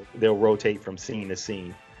 And then they'll rotate from scene to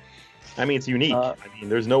scene. I mean, it's unique.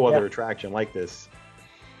 There's no other attraction like this.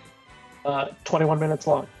 21 minutes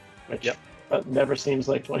long, which never seems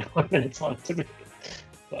like 21 minutes long to me.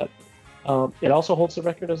 But it also holds the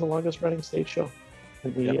record as the longest running stage show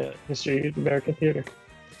in the history of American theater.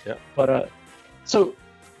 Yeah. But so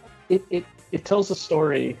it tells the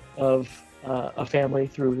story of a family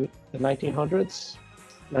through the 1900s,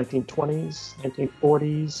 1920s,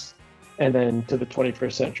 1940s, and then to the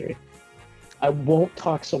 21st century. I won't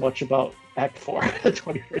talk so much about Act 4, the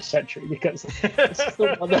 21st century, because this is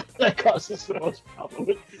the one that causes the most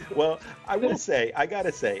problem. Well, I gotta say,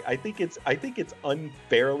 I think it's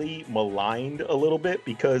unfairly maligned a little bit,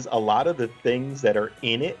 because a lot of the things that are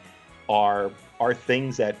in it are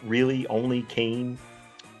things that really only came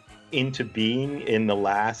into being in the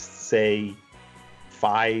last, say,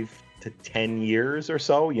 5 to 10 years or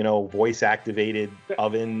so. Voice activated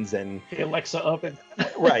ovens and the Alexa oven.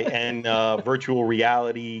 Right, and virtual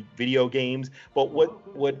reality video games. But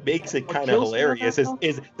what makes it kind of hilarious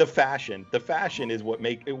is the fashion. The fashion is what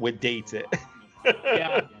dates it.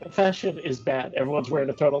 Yeah, the fashion is bad. Everyone's wearing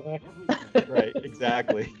a turtleneck. Right,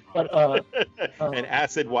 exactly. But and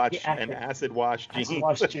acid wash jeans. Acid wash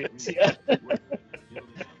jeans. Yeah.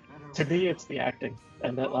 To me, it's the acting,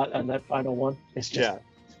 and that final one. It's just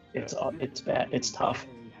it's bad. It's tough.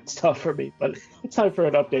 It's tough for me, but it's time for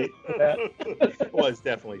an update for that. Well, it's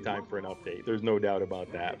definitely time for an update. There's no doubt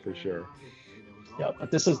about that, for sure. Yeah,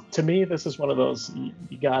 but this is one of those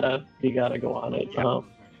you gotta go on it.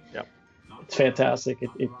 It's fantastic.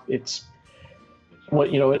 It's what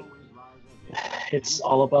it's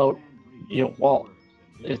all about. Walt.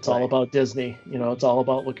 It's all about Disney. It's all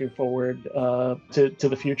about looking forward to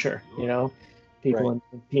the future. People in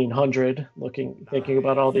 1900 thinking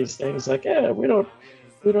about all these things like, we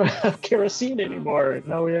don't have kerosene anymore.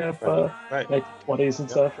 Now we have 1920s and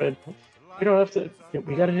stuff, and we don't have to.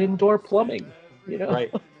 We got an indoor plumbing.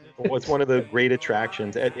 Right. Well, it's one of the great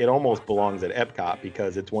attractions. It almost belongs at Epcot,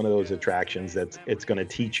 because it's one of those attractions it's going to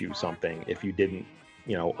teach you something if you didn't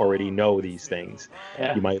already know these things.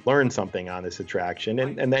 You might learn something on this attraction,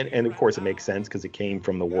 and of course it makes sense because it came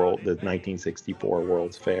from the 1964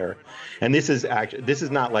 World's Fair. And this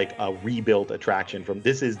is not like a rebuilt attraction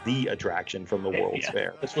this is the attraction from the World's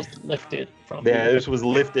Fair. This was lifted from this was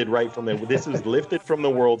lifted right from this was lifted from the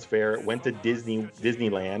World's Fair. It went to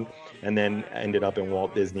Disneyland, and then ended up in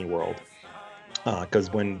Walt Disney World.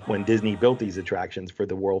 Because when Disney built these attractions for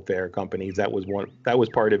the World Fair companies, that was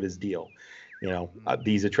part of his deal.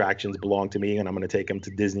 These attractions belong to me, and I'm going to take them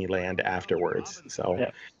to Disneyland afterwards.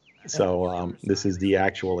 So this is the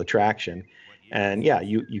actual attraction, and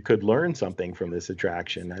you could learn something from this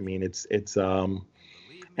attraction. I mean, it's if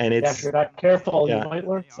you're not careful, you might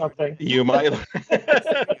learn something. You might.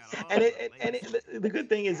 The good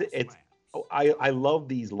thing is I love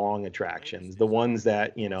these long attractions, the ones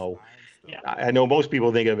that I know most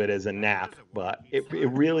people think of it as a nap, but it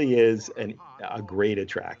really is a great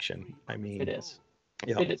attraction. I mean, it is.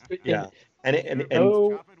 It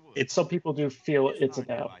is. Some people do feel it's a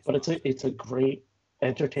nap, but it's a great,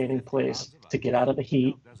 entertaining place to get out of the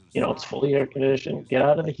heat. It's fully air conditioned. Get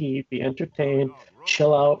out of the heat, be entertained,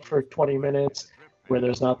 chill out for 20 minutes, where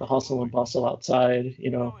there's not the hustle and bustle outside.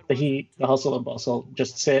 The heat, the hustle and bustle.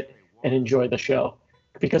 Just sit and enjoy the show,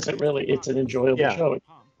 because it's an enjoyable show.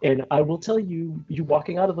 And I will tell you, you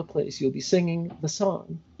walking out of the place, you'll be singing the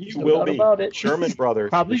song. There's You no will doubt be. about it. Sherman Brothers,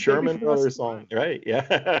 Probably the Sherman for the rest Brothers of the song, right? Yeah.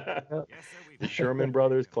 yeah. The Sherman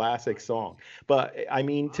Brothers classic song. But I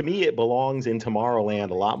mean, to me, it belongs in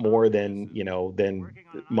Tomorrowland a lot more than, than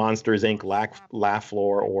Monsters Inc. Laugh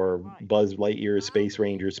Floor or Buzz Lightyear's Space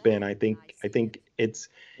Ranger Spin. I think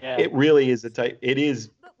Yeah. it really is it is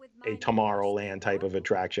a Tomorrowland type of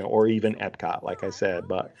attraction, or even Epcot, like I said.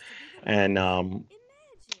 And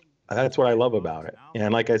that's what I love about it.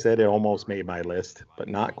 And like I said, it almost made my list, but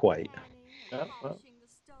not quite. Yeah, well,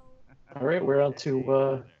 all right, we're on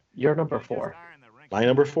to your number 4. My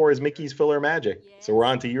number 4 is Mickey's Filler Magic. So we're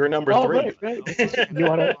on to your number Oh, 3. right. You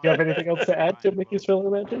have anything else to add to Mickey's Filler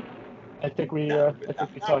Magic? I think we Not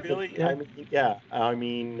talked. really. Yeah. I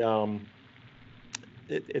mean,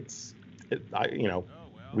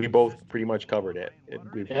 we both pretty much covered it.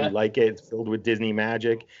 We like it. It's filled with Disney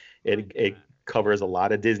magic. It covers a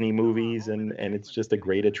lot of Disney movies, and it's just a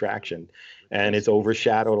great attraction. And it's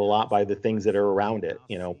overshadowed a lot by the things that are around it.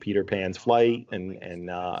 Peter Pan's Flight and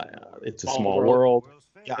It's a Small World,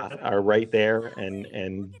 are right there,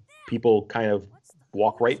 and people kind of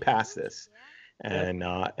walk right past this, and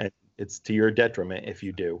it's to your detriment if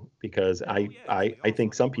you do, because I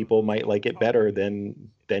think some people might like it better than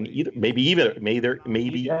either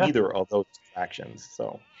of those attractions.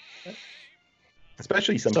 So,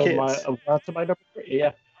 especially some kids. To my number 3.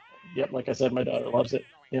 Yeah. Yep. Like I said, my daughter loves it.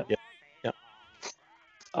 Yeah.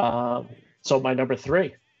 So my number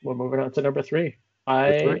 3. We're moving on to number 3.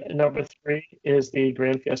 Number 3 is the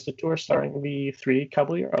Grand Fiesta Tour starring the 3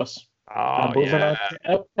 Caballeros. Oh, moving on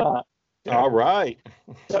to Epcot. All right.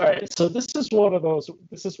 All right. So this is one of those.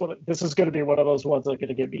 This is going to be one of those ones that are going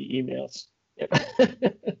to give me emails.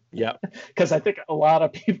 Yeah. Because I think a lot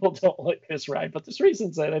of people don't like this ride, but there's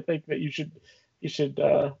reasons that I think that you should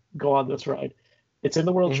go on this ride. It's in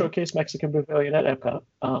the World Showcase Mexican Pavilion at Epcot.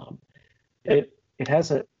 It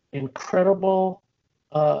has an incredible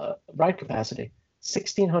ride capacity,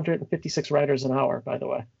 1,656 riders an hour. By the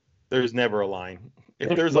way, there's never a line.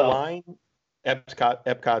 If there's a line,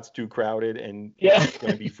 Epcot's too crowded, and it's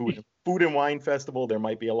going to be food and wine festival. There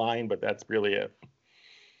might be a line, but that's really it.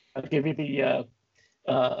 I'll give you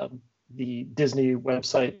the Disney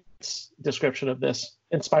website's description of this.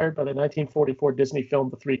 Inspired by the 1944 Disney film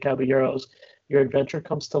The Three Caballeros, your adventure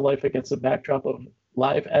comes to life against a backdrop of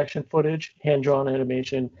live action footage, hand-drawn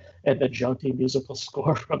animation, and the jaunty musical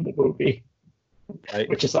score from the movie,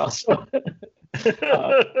 which is awesome.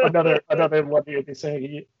 Another one you'd be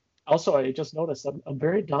saying. Also, I just noticed I'm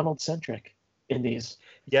very Donald-centric in these.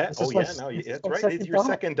 Yeah. That's right. It's your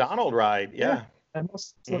second Donald ride. Yeah. I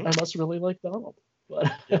must really like Donald.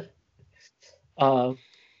 But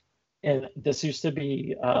and this used to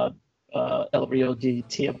be El Rio de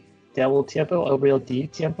Tiempo. El Rio de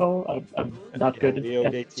Tiempo. I'm not good at Rio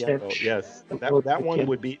de Tiempo. Yes, that one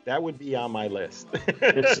would be on my list.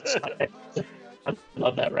 I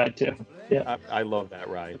love that ride too. Yeah, I love that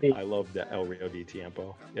ride. I love the El Rio de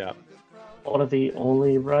Tiempo. Yeah, one of the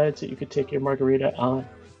only rides that you could take your margarita on.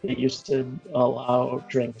 It used to allow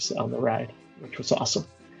drinks on the ride, which was awesome.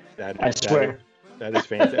 I swear. That is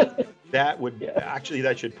fantastic.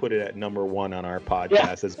 That should put it at number 1 on our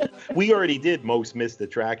podcast. As we already did most missed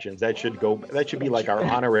attractions. That should be like our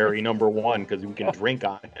honorary number 1, because we can drink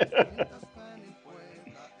on it.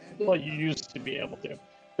 Well, you used to be able to.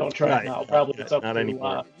 Don't try it now. Probably it's up not to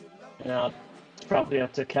anymore. It's probably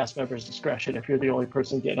up to cast members' discretion. If you're the only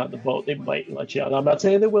person getting on the boat, they might let you out. I'm not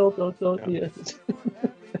saying they will. Don't. Yeah.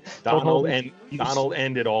 Donald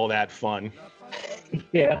ended all that fun.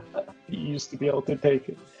 Yeah, you used to be able to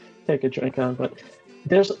take a drink on, but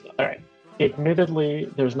there's admittedly,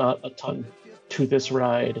 there's not a ton to this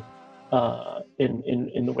ride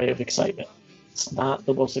in the way of excitement. It's not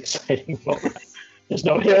the most exciting boat ride. There's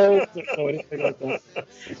no hills, there's no anything like that.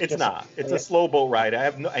 It's not. It's a slow boat ride.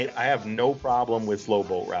 I have no problem with slow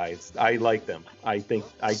boat rides. I like them. I think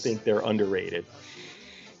they're underrated.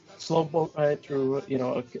 Slow boat ride through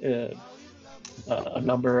a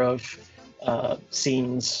number of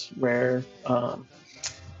scenes where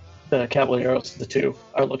the Caballeros, the 2,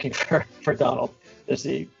 are looking for Donald. There's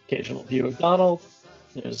the occasional view of Donald.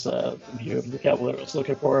 There's a view of the Caballeros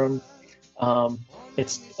looking for him.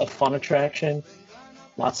 It's a fun attraction.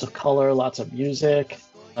 Lots of color, lots of music,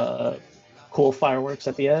 cool fireworks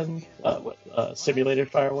at the end, simulated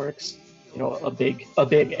fireworks. A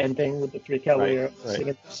big ending with the 3 Caballeros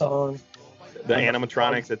singing the song. The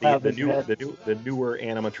animatronics at the newer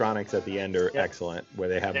animatronics at the end are excellent. Where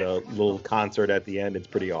they have the little concert at the end, it's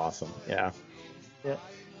pretty awesome. Yeah. Yeah.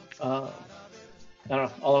 I don't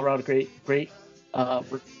know. All around great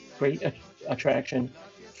attraction.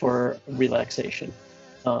 for relaxation.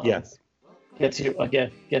 Yes. Gets you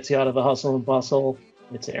out of the hustle and bustle.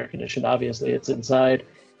 It's air conditioned, obviously. It's inside.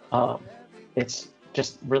 It's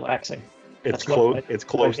just relaxing. It's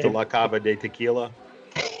close to La Cava de Tequila.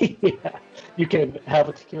 Yeah, you can have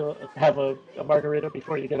a tequila, have a margarita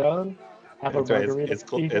before you get on. Have That's a right. margarita. It's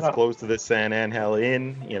close to the San Angel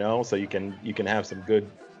Inn, so you can have some good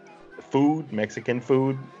food, Mexican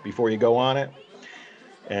food, before you go on it.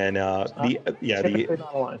 And the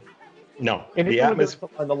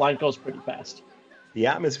line goes pretty fast. The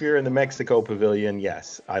atmosphere in the Mexico Pavilion,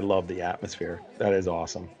 yes, I love the atmosphere. That is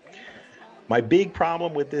awesome. My big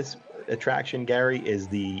problem with this attraction, Gary, is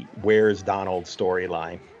the Where's Donald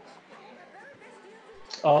storyline.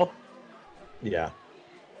 Oh. Yeah.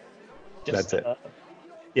 That's it.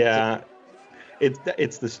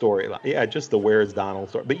 It's the storyline. Yeah, just the Where's Donald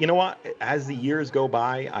story. But you know what? As the years go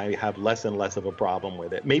by, I have less and less of a problem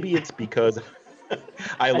with it. Maybe it's because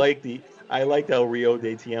I liked El Rio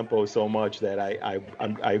de Tiempo so much that I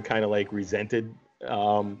kind of like resented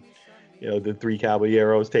the Three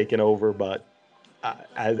Caballeros taking over. But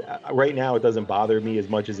right now it doesn't bother me as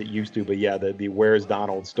much as it used to. But yeah, the Where's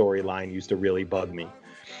Donald storyline used to really bug me.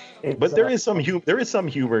 But there is some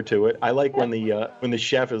humor to it. I like when the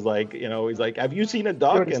chef is like, he's like, "Have you seen a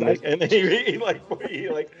duck?" And then he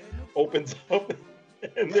opens up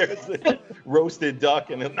and there's the roasted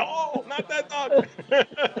duck, and then, no, not that duck.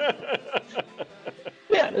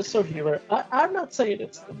 Yeah, there's some humor. I'm not saying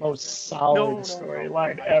it's the most solid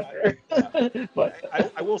storyline ever, but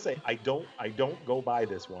I will say I don't go by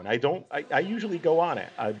this one. I usually go on it.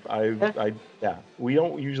 We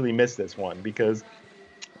don't usually miss this one because,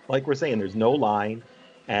 like we're saying, there's no line,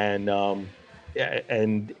 and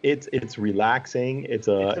it's relaxing. It's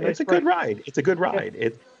a good ride. It's a good ride.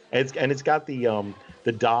 It's got the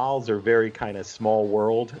dolls are very kind of small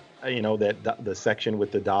world. That the section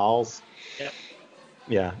with the dolls. Yeah.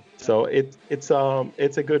 Yeah. So it's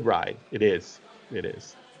a good ride. It is.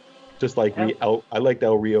 Just like I liked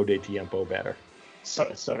El Rio de Tiempo better. So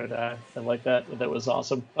did I. I like that. That was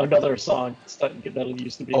awesome. Another song that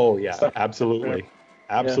used to be. Oh yeah, absolutely.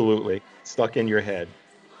 Absolutely. Yeah. Stuck in your head.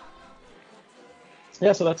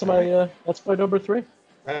 Yeah, so that's my number 3.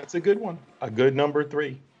 That's a good one. A good number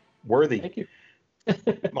 3. Worthy. Thank you.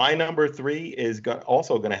 My number 3 is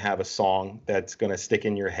also going to have a song that's going to stick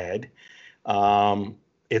in your head.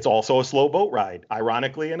 It's also a slow boat ride,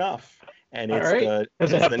 ironically enough. And it's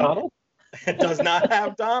Does it have Donald? It does not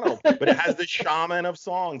have Donald, but it has the shaman of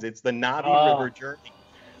songs. It's the Navi River Journey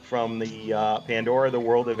from the Pandora, the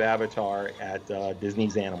World of Avatar at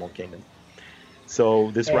Disney's Animal Kingdom.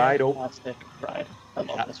 So this ride opened. I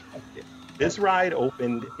love this ride. This ride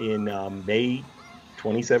opened in May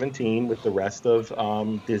 2017 with the rest of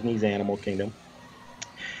Disney's Animal Kingdom,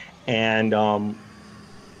 and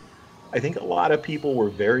I think a lot of people were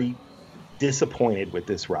very disappointed with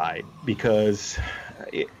this ride because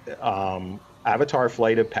Avatar: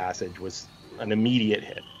 Flight of Passage was an immediate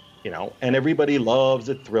hit. And everybody loves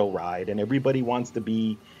a thrill ride, and everybody wants to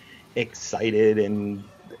be excited and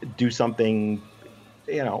do something.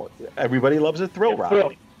 Everybody loves a thrill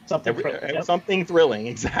ride. Something thrilling,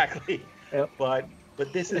 exactly. Yep. But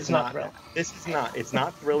this is not. This is not. It's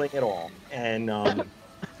not thrilling at all. And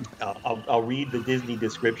I'll read the Disney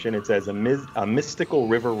description. It says a mystical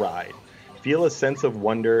river ride. Feel a sense of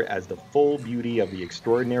wonder as the full beauty of the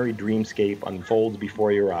extraordinary dreamscape unfolds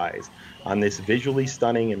before your eyes. On this visually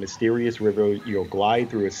stunning and mysterious river, you'll glide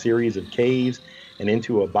through a series of caves and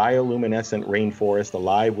into a bioluminescent rainforest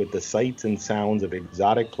alive with the sights and sounds of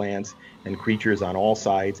exotic plants and creatures on all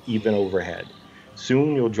sides, even overhead.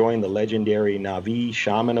 Soon you'll join the legendary Navi,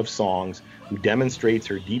 shaman of songs, who demonstrates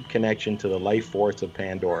her deep connection to the life force of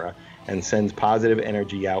Pandora and sends positive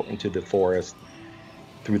energy out into the forest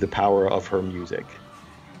through the power of her music.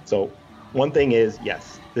 So one thing is,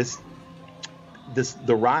 yes,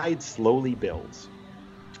 the ride slowly builds.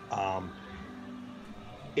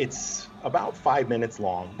 It's about 5 minutes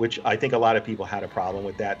long, which I think a lot of people had a problem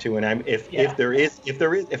with that too. And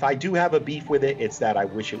if I do have a beef with it, it's that I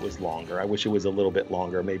wish it was longer. I wish it was a little bit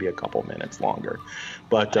longer, maybe a couple minutes longer.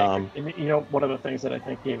 But one of the things that I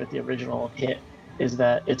think gave it the original hit is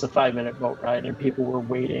that it's a 5-minute boat ride, and people were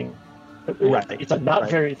waiting. Right. It's a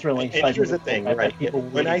not very thrilling. And here's the thing, right?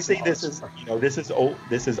 When I say this is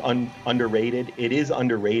underrated, it is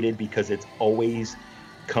underrated because it's always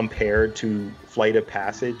compared to Flight of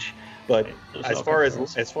Passage. But as far as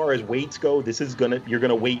weights go, you're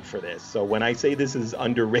gonna wait for this. So when I say this is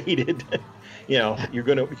underrated, you're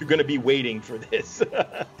gonna be waiting for this.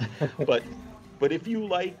 But if you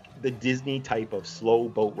like the Disney type of slow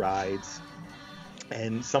boat rides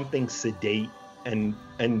and something sedate and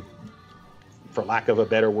for lack of a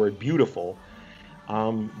better word, beautiful,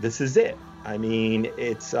 this is it. I mean,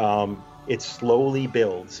 it slowly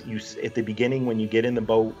builds. At the beginning, when you get in the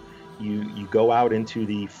boat, you go out into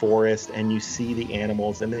the forest and you see the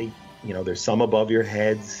animals, and there's some above your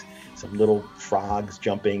heads, some little frogs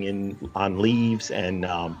jumping in on leaves, and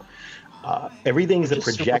everything's a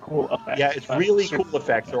projection. Cool effect. Yeah, it's really cool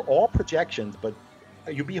effects. They're all projections, but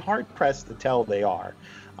you'd be hard pressed to tell they are.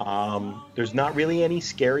 There's not really any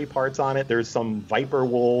scary parts on it. There's some viper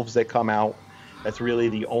wolves that come out. That's really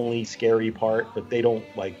the only scary part, but they don't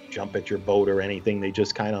like jump at your boat or anything. They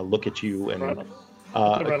just kind of look at you and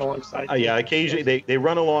run alongside. Yeah, occasionally they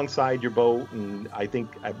run alongside your boat, and I think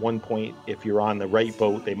at one point, if you're on the right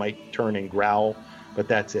boat, they might turn and growl, but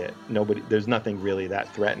that's it. There's nothing really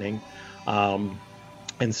that threatening. And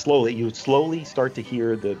you slowly start to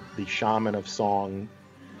hear the shaman of song,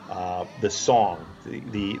 the song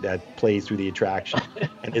that plays through the attraction,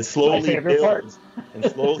 and it slowly builds and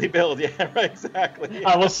slowly builds. Yeah, right, exactly.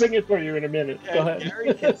 I will sing it for you in a minute. Go ahead.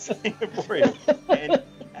 Gary can sing it for you.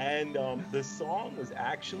 And the song was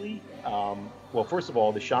actually, well, first of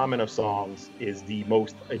all, the Shaman of Songs is the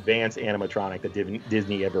most advanced animatronic that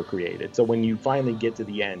Disney ever created. So when you finally get to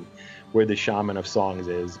the end where the Shaman of Songs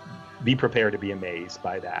is, be prepared to be amazed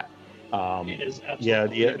by that. It is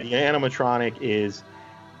absolutely amazing. The animatronic is,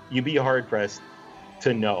 you'd be hard pressed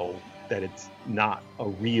to know that it's not a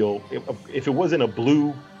real. If it wasn't a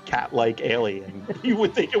blue cat-like alien, you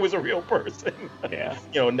would think it was a real person. Yeah.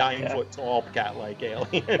 9-foot tall cat-like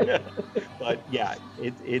alien. But yeah,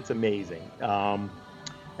 it's amazing.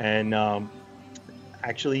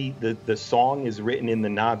 Actually, the song is written in the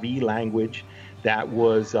Na'vi language that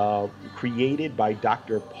was created by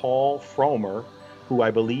Dr. Paul Frommer, who I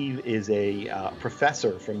believe is a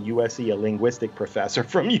professor from USC, a linguistic professor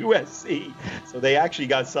from USC. So they actually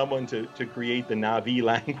got someone to create the Na'vi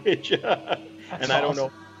language. And That's I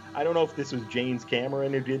awesome. I don't know if this was James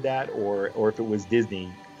Cameron who did that, or if it was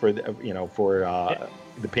Disney for the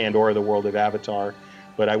Pandora, the World of Avatar.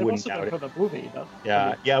 But I wouldn't doubt it. For the movie, though.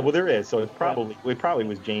 Yeah. Well, there is. So it probably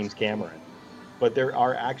was James Cameron. But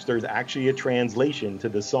there's actually a translation to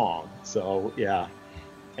the song. So yeah,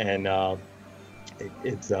 and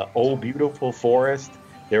it's "Oh Beautiful Forest."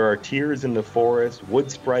 There are tears in the forest,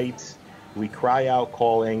 wood sprites. We cry out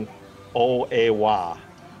calling, "Oh Ewa,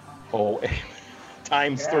 oh."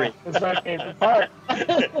 Times 3. That's my favorite part.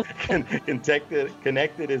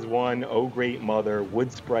 Connected as one, oh great mother,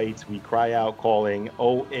 wood sprites, we cry out calling,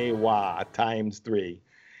 oh Ewa, times 3.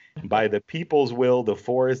 By the people's will, the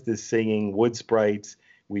forest is singing, wood sprites,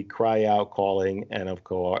 we cry out calling, and of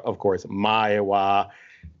course, Maewa,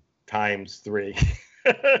 times 3.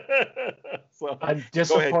 So, I'm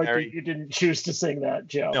disappointed you didn't choose to sing that,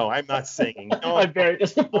 Joe. No, I'm not singing. No, I'm very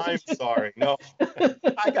disappointed. I'm sorry. No,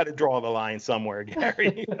 I got to draw the line somewhere,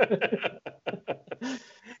 Gary.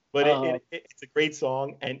 But it's a great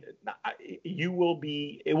song, and it will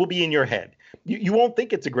be in your head. You won't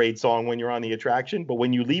think it's a great song when you're on the attraction, but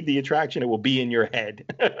when you leave the attraction, it will be in your head.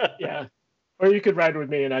 Yeah. Or you could ride with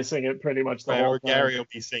me and I sing it pretty much the whole time. Or Gary will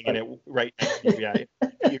be singing it right next to you.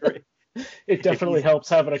 Yeah. It definitely helps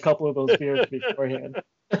having a couple of those beers beforehand.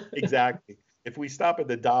 Exactly. If we stop at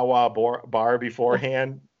the Dawa bar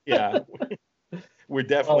beforehand, yeah, we're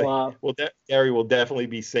definitely Gary will definitely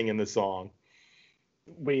be singing the song.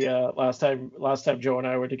 We last time Joe and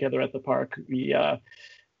I were together at the park, we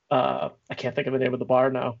I can't think of the name of the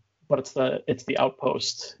bar now, but it's the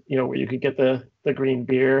Outpost, where you could get the green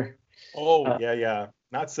beer. Oh, yeah.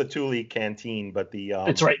 Not Satuli Canteen, but the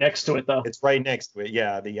it's right next to it though. It's right next to it.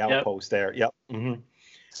 Yeah, the Outpost there. Yep. Mm-hmm.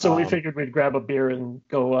 So we figured we'd grab a beer and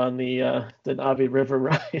go on the Na'vi River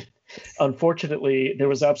ride. Unfortunately, there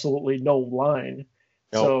was absolutely no line.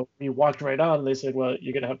 Nope. So we walked right on, and they said, "Well,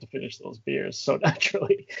 you're gonna have to finish those beers." So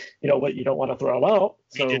naturally, you don't want to throw them out.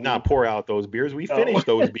 So we did not pour out those beers. We finished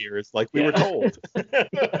those beers like we were told.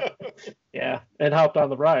 Yeah, and hopped on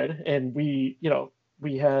the ride, and we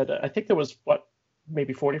had, I think there was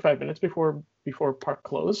maybe 45 minutes before park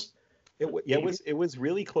close. It was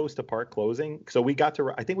really close to park closing. So we got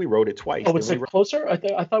to, I think we rode it twice. Oh, was it closer?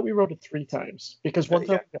 I thought we rode it 3 times because one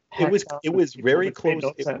time it was very close.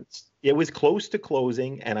 It was close to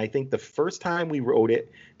closing, and I think the first time we rode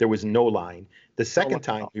it, there was no line. The second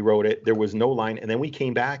time we rode it, there was no line, and then we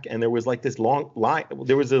came back, and there was like this long line.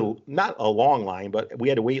 There was not a long line, but we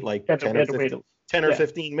had to wait like 10 or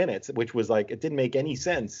 15 minutes, which was like, it didn't make any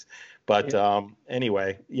sense. But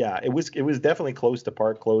anyway, yeah, it was definitely close to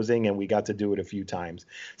park closing, and we got to do it a few times.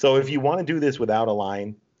 So if you want to do this without a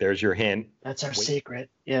line, There's your hint. That's our secret.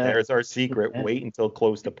 Yeah. There's our secret. Yeah. Wait until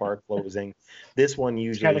close to park closing. This one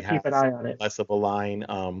usually has keep an eye on it. less of a line.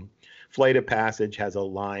 Flight of Passage has a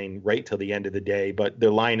line right till the end of the day, but the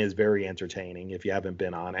line is very entertaining if you haven't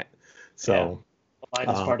been on it. So the line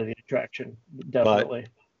is part of the attraction, definitely.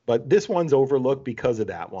 But this one's overlooked because of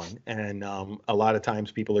that one. And a lot of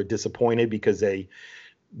times people are disappointed because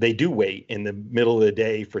they do wait in the middle of the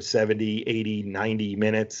day for 70, 80, 90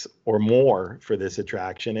 minutes or more for this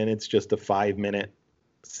attraction. And it's just a 5-minute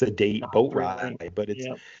sedate boat ride. But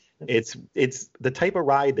it's the type of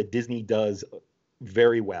ride that Disney does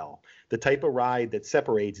very well. The type of ride that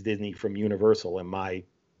separates Disney from Universal in my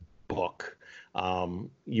book.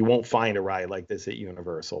 You won't find a ride like this at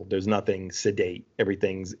Universal. There's nothing sedate.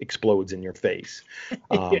 Everything explodes in your face,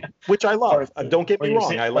 which I love. Don't get me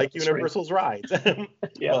wrong. I like Universal's rides, but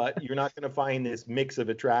you're not going to find this mix of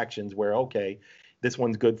attractions where, okay, this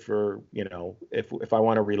one's good for, if I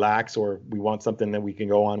want to relax or we want something that we can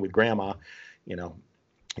go on with grandma, you're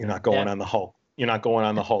not going on the Hulk. You're not going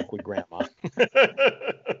on the Hulk with grandma.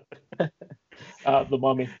 The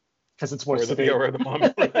Mummy, because it's more sedate. Or the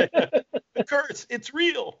Mummy, right? The curse, it's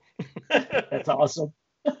real. That's awesome.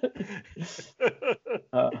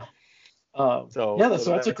 So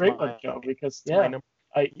that's a great one, Joe, because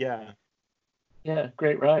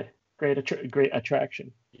great ride, great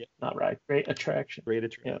attraction. Yeah. Not ride, great attraction. Great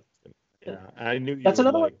attraction. Yeah. I knew you. That's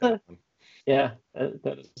another one. That one. Yeah,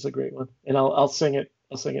 that is a great one, and I'll sing it.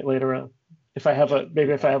 I'll sing it later on. If I have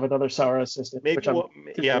another Sour Assistant.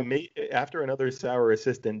 After another Sour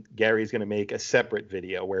Assistant, Gary's going to make a separate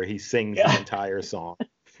video where he sings the entire song.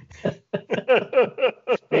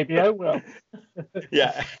 Maybe I will.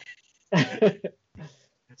 Yeah.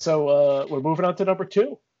 So we're moving on to number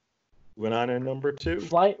 2. Went on to number 2.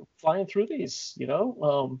 Flying through these,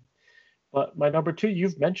 But my number 2,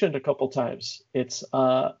 you've mentioned a couple times. It's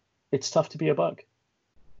Tough to Be a Bug.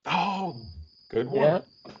 Oh, good one. Yeah.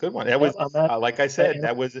 Good one. That was, like I said,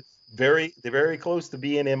 that was very close to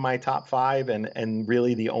being in my top 5, and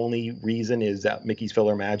really the only reason is that Mickey's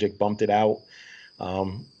Filler Magic bumped it out,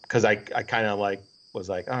 because I kind of was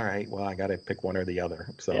like, all right, well, I got to pick one or the other.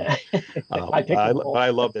 So, I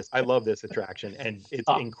love this. I love this attraction, and it's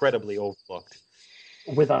incredibly overlooked.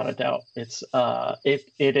 Without a doubt, it's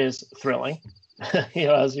it is thrilling.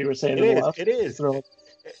 As you were saying, it is thrilling.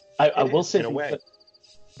 I will say, in a way.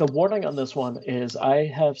 The warning on this one is I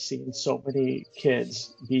have seen so many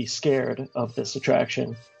kids be scared of this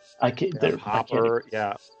attraction. I can't even.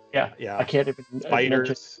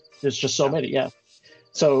 Spiders. There's just so many. Yeah.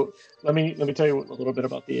 So let me tell you a little bit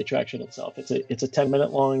about the attraction itself. It's a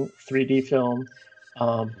 10-minute long 3D film.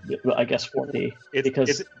 I guess 4D.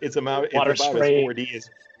 It's about as 4D as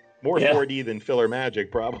more 4D than Filler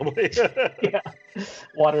Magic probably. Yeah.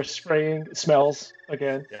 Water spraying, smells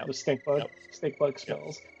again. The stink bug. Yep. Stink bug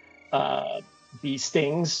smells. Bee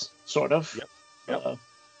stings, sort of. Yep.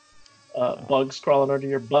 Bugs crawling under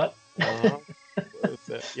your butt.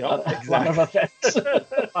 Exactly. A lot of effects.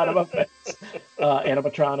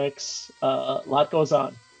 Animatronics. A lot goes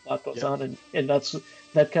on. And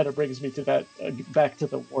that kind of brings me to that back to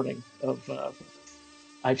the warning of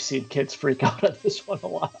I've seen kids freak out at this one a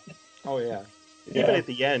lot. Oh yeah. Even at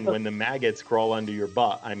the end when the maggots crawl under your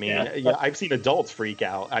butt. I mean, I've seen adults freak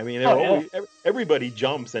out. I mean, everybody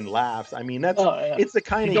jumps and laughs. I mean, it's the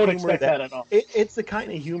kind of humor it's the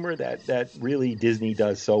kind of humor that really Disney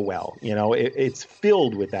does so well. It's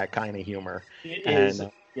filled with that kind of humor. It is.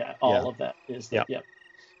 All of that is.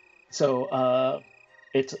 So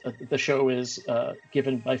it's the show is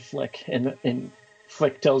given by Flick, and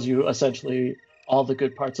Flick tells you essentially all the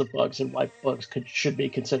good parts of bugs and why bugs should be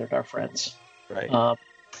considered our friends. Right.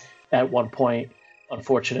 At one point,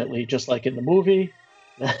 unfortunately, just like in the movie,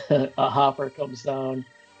 a hopper comes down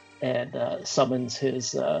and summons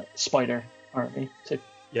his spider army to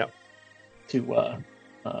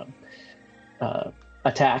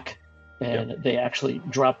attack, and they actually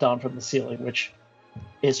drop down from the ceiling, which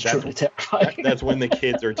is truly terrifying. That's when the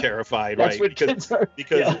kids are terrified, right?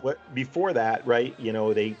 Because before that, right?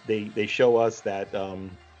 They show us that.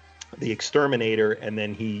 The exterminator, and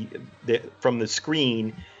then from the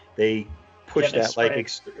screen they push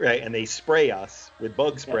and they spray us with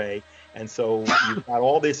bug spray, and so you've got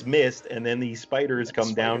all this mist, and then these spiders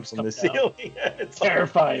come down from the ceiling. It's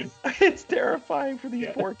terrifying. It's terrifying for these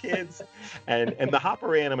poor kids. And the Hopper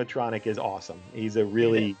animatronic is awesome. He's a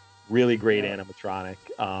really great animatronic.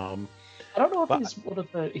 I don't know if he's one of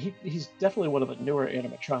the. He's definitely one of the newer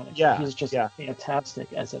animatronics. Yeah, he's just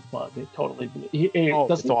fantastic as a bug. It totally.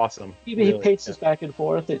 It's awesome. He paces back and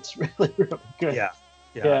forth. It's really good.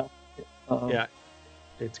 Yeah.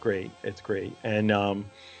 It's great. It's great. And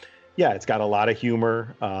yeah, it's got a lot of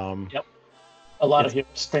humor. Yep. A lot of humor.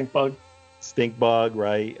 Stink bug,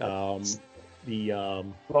 right? The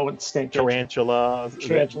throwing stink. Tarantula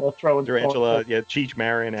throwing. Yeah, Cheech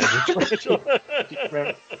Marin as a tarantula.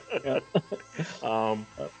 Yeah.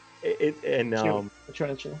 The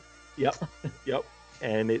tarantula. Yep.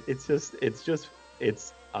 And it's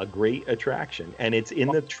a great attraction, and it's in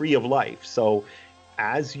the Tree of Life. So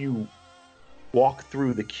as you walk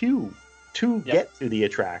through the queue to get to the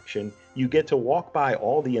attraction, you get to walk by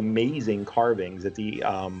all the amazing carvings that the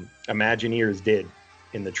Imagineers did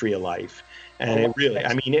in the Tree of Life. And it really,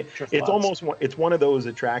 I mean, it's one of those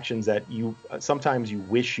attractions that you sometimes you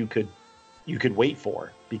wish you could wait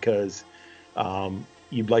for, because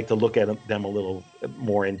you'd like to look at them a little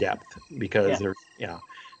more in depth, because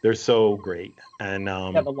they're so great. And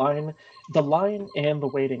the line and the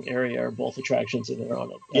waiting area are both attractions in their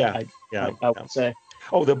own. I would say.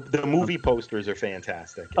 Oh, the movie posters are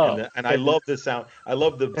fantastic, and I love the sound. I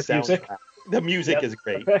love the soundtrack. The music is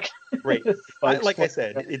great. Great. Like I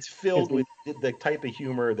said, it's filled with the type of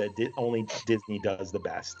humor that only Disney does the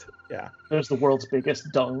best. Yeah. There's the world's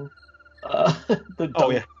biggest dung. The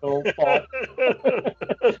dung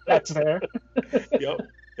that's there. Yep.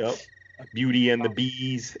 Beauty and the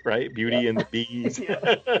Bees, right? Beauty and the Bees.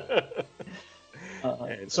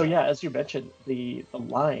 So as you mentioned, the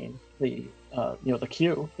line, the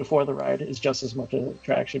queue before the ride is just as much an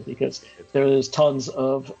attraction, because there's tons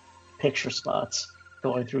of picture spots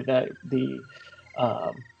going through that. The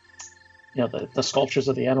sculptures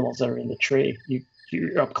of the animals that are in the tree,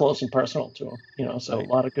 you're up close and personal to them. So a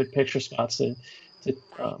lot of good picture spots to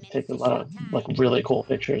take a lot of really cool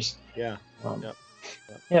pictures. Yeah.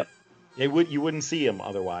 Yep. You wouldn't see them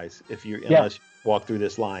otherwise unless you walk through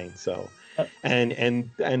this line. So,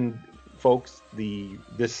 and folks,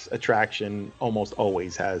 this attraction almost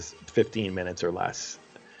always has 15 minutes or less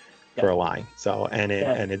for a line. So, and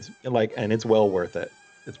it's well worth it.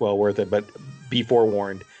 It's well worth it. But be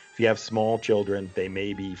forewarned, if you have small children, they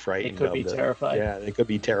may be frightened. They could be terrified. Yeah, they could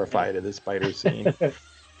be terrified of the spider scene.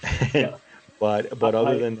 But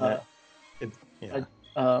other than that,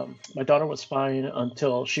 my daughter was fine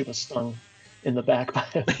until she was stung in the back by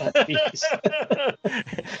bees.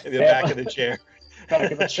 In the back of the chair.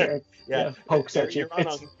 Back of the chair. Yeah. Pokes at you.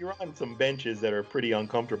 You're on some benches that are pretty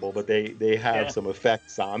uncomfortable, but they have some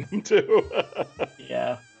effects on them too.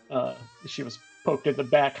 Yeah. She was poked in the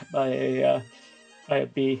back by a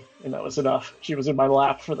bee, and that was enough. She was in my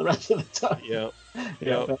lap for the rest of the time.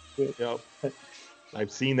 Yep.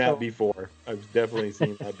 I've seen that before. I've definitely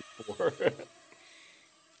seen that before.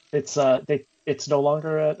 It's no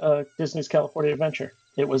longer at Disney's California Adventure.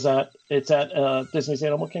 It's at Disney's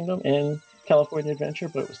Animal Kingdom and California Adventure,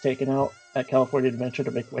 but it was taken out at California Adventure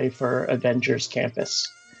to make way for Avengers Campus.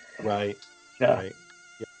 Right. Yeah. Right.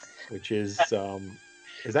 Yeah. Which is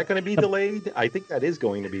that going to be delayed? I think that is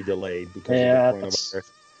going to be delayed because of the coronavirus.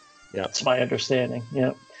 That's my understanding.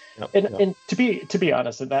 Yeah. And to be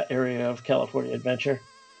honest, in that area of California Adventure,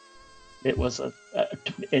 it was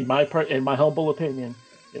in my humble opinion,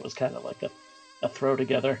 it was kind of like a throw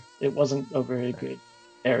together. It wasn't a very good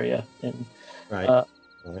area, and right.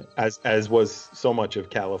 As was so much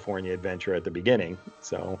of California Adventure at the beginning.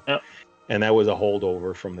 So, and that was a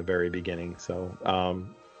holdover from the very beginning. So,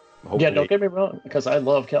 don't get me wrong, because I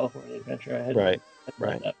love California Adventure. I had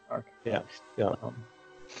that park. Yeah.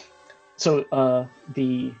 So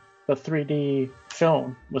the 3D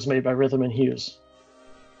film was made by Rhythm and Hughes.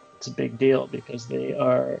 It's a big deal because they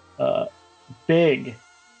are big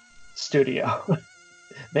studio.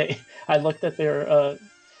 I looked at their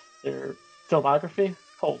filmography.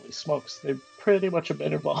 Holy smokes, they pretty much have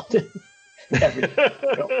been involved in everything.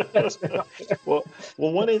 Well,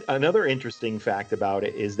 another interesting fact about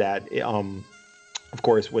it is that, of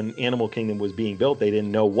course, when Animal Kingdom was being built, they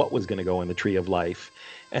didn't know what was going to go in the Tree of Life,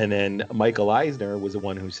 and then Michael Eisner was the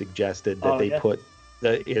one who suggested that they put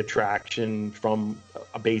the attraction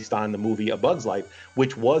based on the movie A Bug's Life,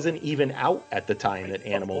 which wasn't even out at the time that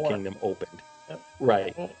Animal Kingdom opened.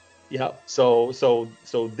 Right. Yeah. So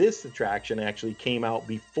this attraction actually came out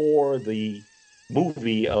before the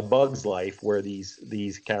movie A Bug's Life, where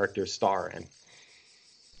these characters star in.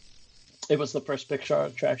 It was the first Pixar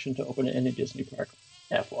attraction to open at any Disney park.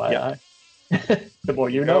 FYI. Yeah. The more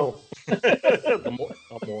you know. The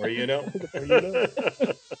more you know. The more you know.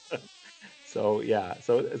 So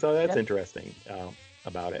that's interesting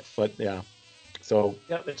about it. But yeah. So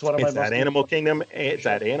it's one of my at Animal Kingdom. It's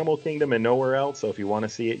at Animal Kingdom and nowhere else. So if you want to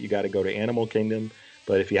see it, you got to go to Animal Kingdom.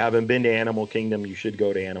 But if you haven't been to Animal Kingdom, you should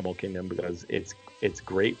go to Animal Kingdom because it's a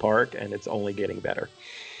great park and it's only getting better.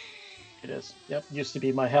 It is. Yep. Used to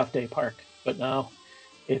be my half-day park, but now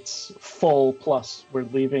it's full. Plus, we're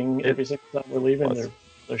leaving every single time we're leaving. Plus,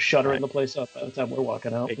 They're shuttering right. the place up by the time we're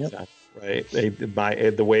walking out. Exactly. Yep.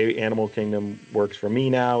 Right. The way Animal Kingdom works for me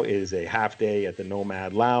now is a half day at the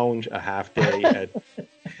Nomad Lounge, a half day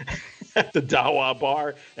at the Dawa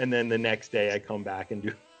Bar, and then the next day I come back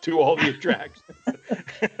and do all the attractions.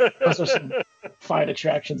 Those are some fine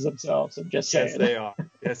attractions themselves. I'm just saying. Yes, they are.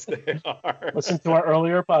 Yes, they are. Listen to our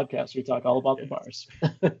earlier podcast. We talk all about the bars.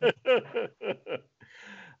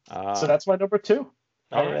 So that's my number 2.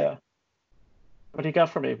 All right. What do you got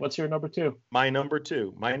for me? What's your number 2? My number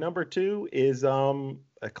two is a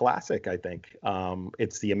classic, I think.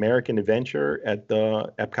 It's the American Adventure at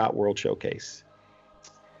the Epcot World Showcase.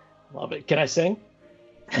 Love it. Can I sing?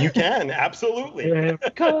 You can, absolutely.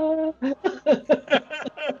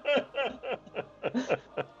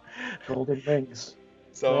 Golden Rings.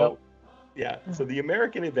 So, yeah. So the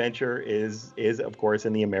American Adventure is of course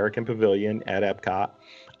in the American Pavilion at Epcot.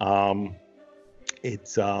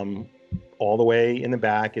 It's all the way in the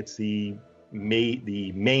back. It's the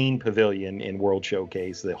main pavilion in World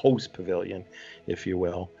Showcase, the host pavilion, if you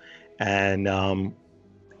will, and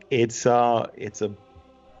it's a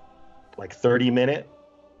like 30-minute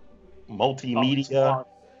multimedia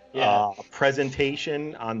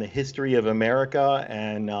presentation on the history of America,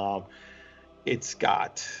 and it's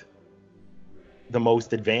got the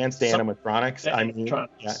most advanced animatronics. I mean,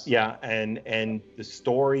 yeah, and the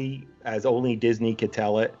story as only Disney could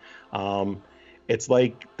tell it. It's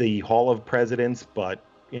like the Hall of Presidents, but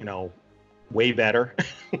way better,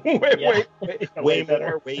 way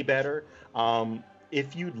better.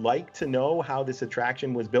 If you'd like to know how this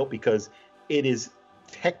attraction was built, because it is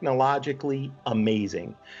technologically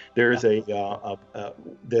amazing. There's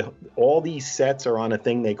all these sets are on a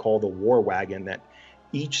thing they call the War Wagon, that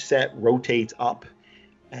each set rotates up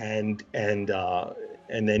and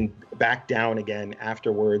then back down again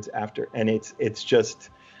afterwards, and it's just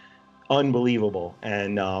unbelievable.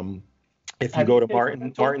 And if you go to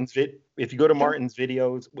Martin's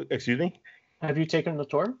videos, excuse me, have you taken the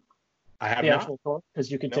tour? I have the not. Actual tour,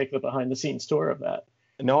 because you can take the behind the scenes tour of that.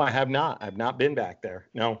 No, I have not. I've not been back there.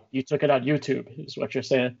 No. You took it on YouTube, is what you're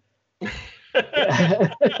saying. I've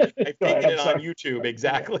taken it on YouTube,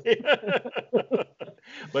 exactly.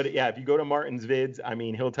 But yeah, if you go to Martin's vids, I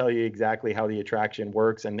mean, he'll tell you exactly how the attraction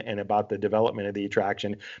works and about the development of the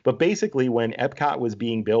attraction. But basically, when Epcot was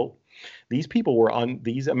being built, these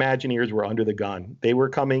Imagineers were under the gun. They were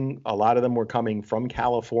coming, a lot of them were coming from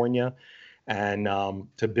California, and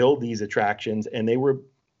to build these attractions, and they were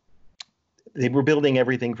building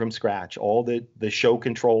everything from scratch, all the show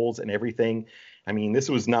controls and everything. I mean,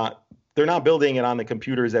 they're not building it on the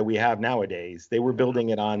computers that we have nowadays. They were building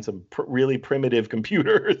it on some really primitive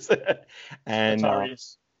computers. And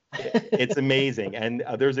it's amazing. And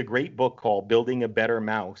there's a great book called Building a Better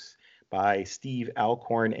Mouse by Steve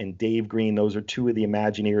Alcorn and Dave Green. Those are two of the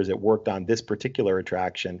Imagineers that worked on this particular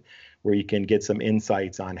attraction, where you can get some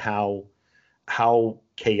insights on how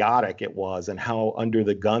chaotic it was and how under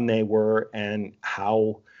the gun they were, and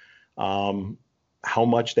how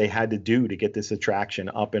much they had to do to get this attraction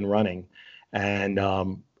up and running. And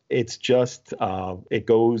it's just it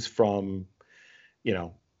goes from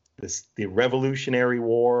the Revolutionary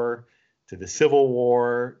War to the Civil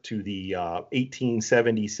War to the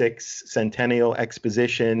 1876 Centennial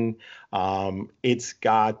Exposition. It's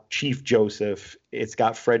got Chief Joseph. It's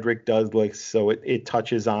got Frederick Douglass. So it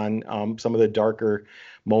touches on some of the darker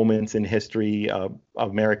moments in history, of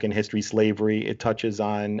American history, slavery. It touches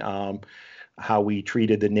on how we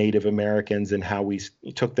treated the Native Americans and how we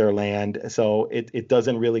took their land. So it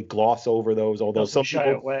doesn't really gloss over those, although some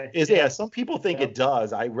people think it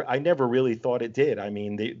does. I never really thought it did. I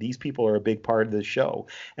mean, these people are a big part of the show.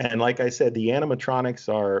 And like I said, the animatronics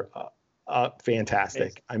are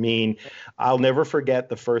fantastic. I mean, I'll never forget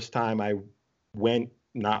the first time I went,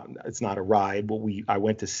 it's not a ride, but I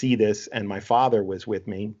went to see this, and my father was with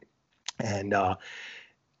me. And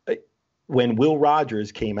when Will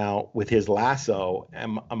Rogers came out with his lasso,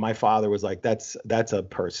 and my father was like, that's a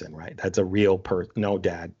person, right? That's a real person. No,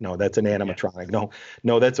 Dad. No, that's an animatronic.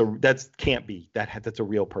 No, that can't be. That's a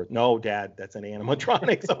real person. No, Dad, that's an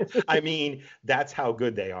animatronic. So, I mean, that's how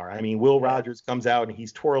good they are. I mean, Will Rogers comes out and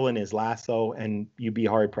he's twirling his lasso, and you'd be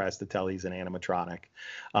hard pressed to tell he's an animatronic.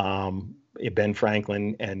 Ben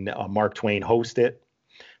Franklin and Mark Twain host it.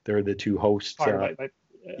 They're the two hosts. I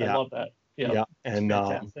love that. Yeah. And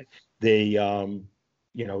they,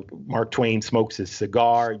 Mark Twain smokes his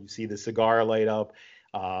cigar. You see the cigar light up.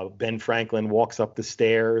 Ben Franklin walks up the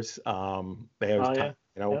stairs.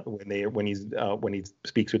 You know, when he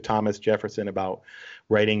speaks with Thomas Jefferson about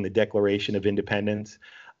writing the Declaration of Independence,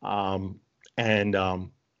 the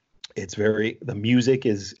music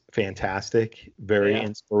is fantastic, very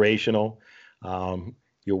inspirational.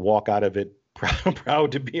 You'll walk out of it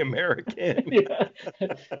proud to be American.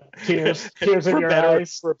 Tears in your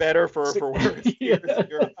eyes. For better, for worse. Tears in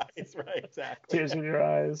your eyes, right? Exactly. Tears in your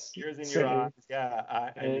eyes. Tears in your eyes.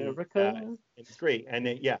 Yeah. It's great.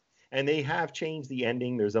 And they have changed the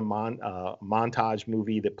ending. There's a montage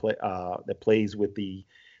movie that plays with the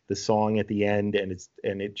song at the end,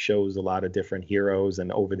 and it shows a lot of different heroes.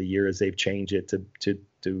 And over the years, they've changed it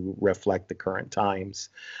to reflect the current times.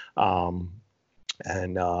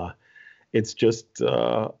 It's just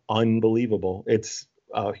unbelievable. It's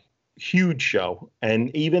a huge show,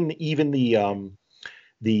 and even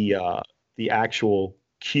the actual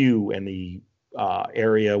queue and the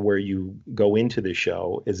area where you go into the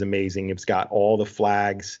show is amazing. It's got all the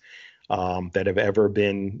flags that have ever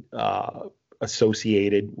been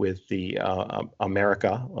associated with the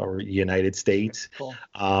America or United States. Cool.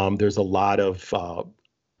 There's a lot of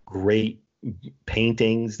great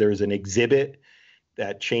paintings. There's an exhibit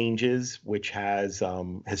that changes, which has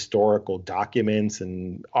historical documents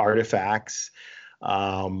and artifacts.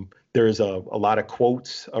 There's a lot of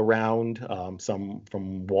quotes around, some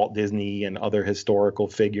from Walt Disney and other historical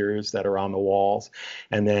figures that are on the walls.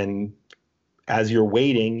 And then as you're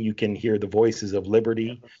waiting, you can hear the Voices of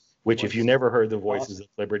Liberty, which if you never heard the Voices of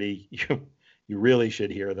Liberty, you really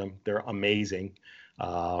should hear them. They're amazing.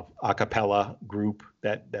 A cappella group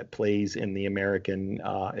that plays in the American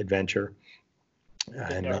Adventure.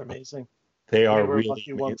 And they're amazing. They are were really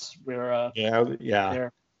lucky once we're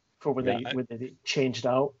there for when they changed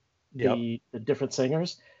out the different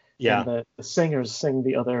singers. Yeah. And the singers sing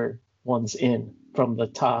the other ones in from the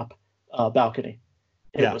top balcony.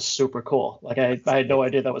 It was super cool. Like I had no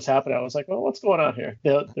idea that was happening. I was like, well, what's going on here?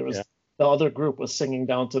 There was the other group was singing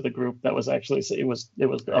down to the group that was actually, it was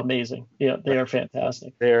amazing. Yeah, they are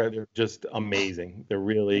fantastic. They're just amazing. They're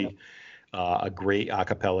really a great a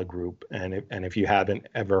cappella group, and if you haven't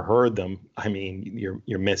ever heard them, I mean,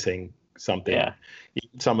 you're missing something. Yeah.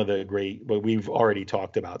 Some of the great, but we've already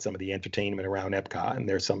talked about some of the entertainment around Epcot, and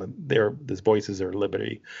there's some of the Voices of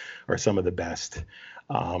Liberty are some of the best.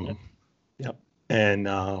 And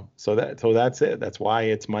so that's it. That's why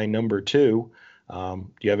it's my number 2. Do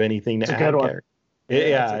you have anything to add, Gary?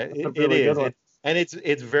 It is. And it's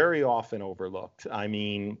very often overlooked. I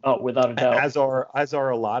mean, without a doubt, as are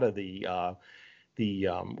a lot of the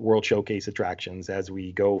World Showcase attractions as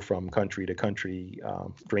we go from country to country,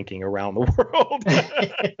 drinking around the world.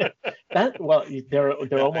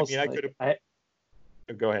 They're almost. I mean,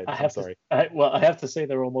 go ahead. I'm sorry. I have to say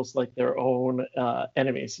they're almost like their own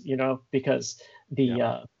enemies, because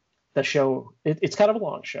the show, it's kind of a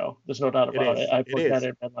long show. There's no doubt about it. I've looked at it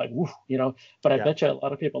and been like, woof, but I bet you a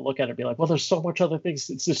lot of people look at it and be like, well, there's so much other things.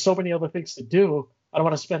 There's so many other things to do. I don't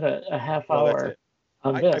want to spend a half hour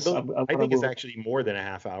on this. I think it's actually more than a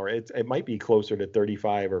half hour. It might be closer to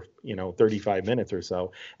 35 or 35 minutes or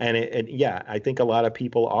so. And I think a lot of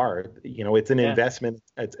people are. It's an investment.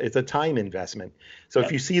 It's a time investment. So if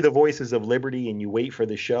you see the Voices of Liberty and you wait for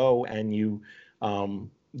the show and you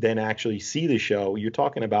then actually see the show, you're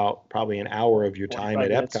talking about probably an hour of your time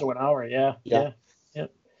at Epcot. To an hour, yeah.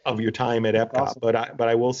 Of your time at Epcot. Awesome. But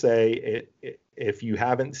I will say, if you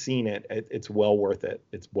haven't seen it, it's well worth it.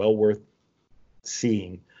 It's well worth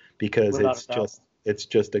seeing because it's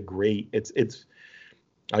just a great. It's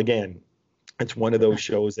again, it's one of those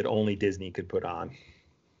shows that only Disney could put on.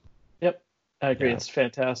 Yep, I agree. Yeah. It's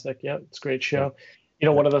fantastic. Yeah, it's a great show.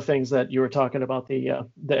 One of the things that you were talking about the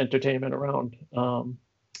entertainment around.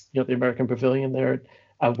 The American Pavilion there.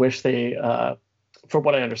 I wish they, from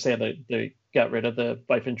what I understand, they got rid of the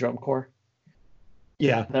Fife and Drum Corps.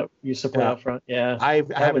 Yeah, that used to play out front. Yeah, I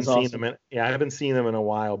haven't seen them. I haven't seen them in a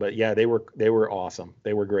while, but they were awesome.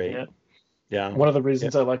 They were great. Yeah. One of the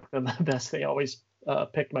reasons I like them the best, they always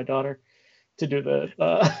picked my daughter to do the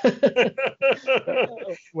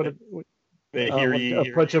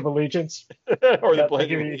Pledge of Allegiance, or the Pledge.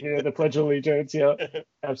 The Pledge of Allegiance. Yeah,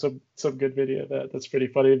 have some good video that's pretty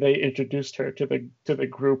funny. They introduced her to the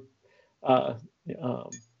group of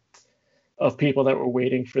people that were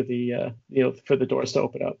waiting for the for the doors to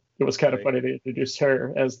open up. It was kind of funny. They introduced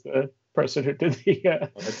her as the person who did the.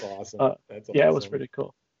 That's awesome. Yeah, it was pretty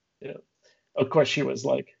cool. Yeah, of course she was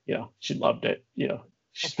like, she loved it.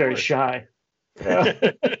 She's very shy. Yeah.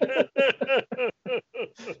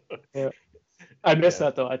 Yeah. I missed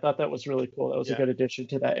that though. I thought that was really cool. That was a good addition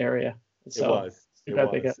to that area. So it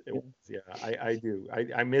was. Yeah. I do.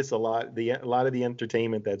 I miss a lot of the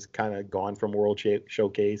entertainment that's kind of gone from World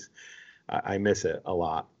Showcase. I miss it a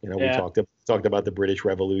lot. You know, we talked about the British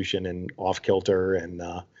Revolution and Off Kilter and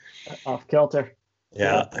Off Kilter.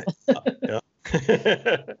 Yeah. Yeah.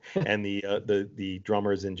 And the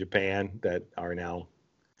drummers in Japan that are now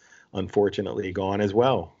unfortunately gone as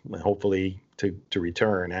well. Hopefully to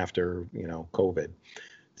return after, COVID.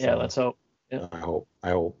 So, yeah, let's hope. Yeah.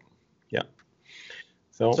 I hope. Yeah.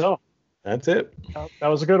 So that's it. That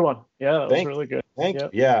was a good one. Yeah, that was really good. Thank you.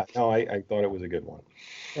 Yeah. No, I thought it was a good one.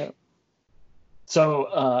 Yeah. So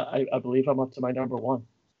I believe I'm up to my number one.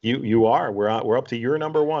 You are. We're up to your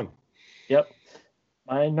number one. Yep.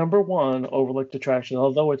 My number one overlooked attraction,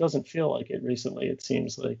 although it doesn't feel like it recently, it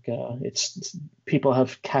seems like it's people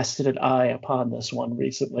have casted an eye upon this one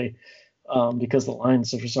recently because the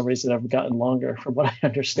lines for some reason have gotten longer, from what I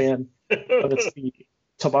understand. But it's the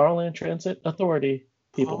Tomorrowland Transit Authority.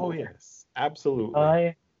 Yes,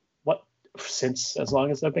 absolutely. Since as long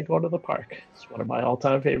as I've been going to the park, it's one of my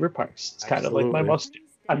all-time favorite parks. It's kind of like my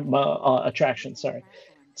attraction. Sorry,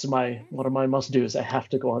 it's one of my must-dos. I have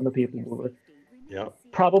to go on the People Mover. Yeah.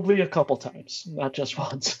 Probably a couple times, not just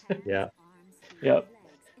once. Yeah. Yep.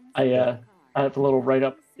 I have a little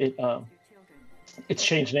write-up. It's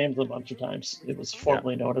changed names a bunch of times. It was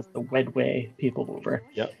formerly known as the Wedway People Mover.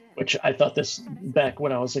 Yep. Which I thought this back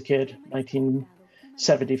when I was a kid,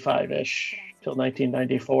 1975-ish till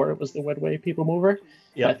 1994, it was the Wedway People Mover.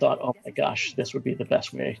 Yeah. I thought, oh my gosh, this would be the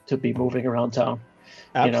best way to be moving around town.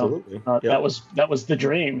 Absolutely. That was the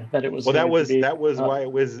dream that it was. Well, that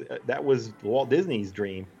was Walt Disney's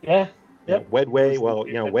dream. Yeah. Yep. Wedway. Well,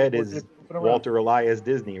 Wed is Walter Elias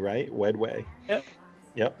Disney, right? Wedway.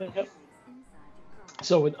 Yep.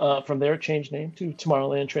 So from there, it changed name to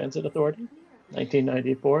Tomorrowland Transit Authority,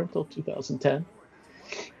 1994 until 2010.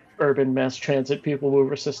 Urban Mass Transit People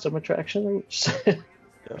Mover System attraction, which is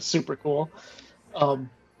super cool.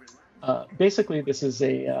 Basically, this is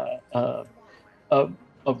a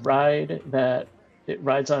ride that it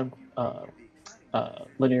rides on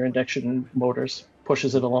linear induction motors,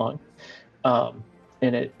 pushes it along, and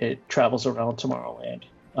it travels around Tomorrowland.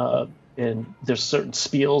 And there's certain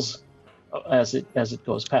spiels as it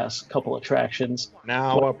goes past a couple attractions.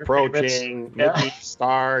 Now approaching Mickey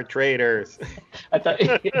Star Traders. I thought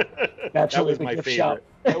that was my favorite. Shop.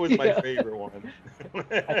 That was my favorite one. I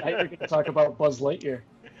thought you were going to talk about Buzz Lightyear.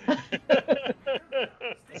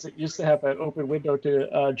 It used to have an open window to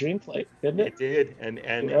Dreamflight, didn't it? It did, and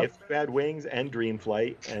If You Had Wings and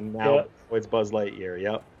Dreamflight, and now it's Buzz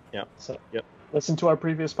Lightyear. Yep. So listen to our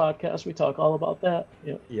previous podcast. We talk all about that.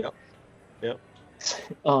 Yep.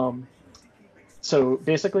 So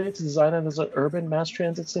basically, it's designed as an urban mass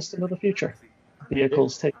transit system of the future.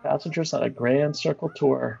 Vehicles take passengers on a grand circle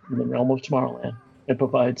tour in the realm of Tomorrowland. It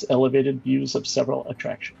provides elevated views of several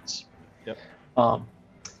attractions. Yep.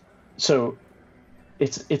 So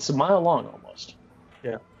it's a mile long almost.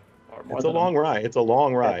 Yeah. It's a long ride. It's a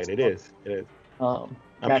long ride. It is.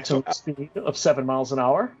 Maximum speed of 7 miles an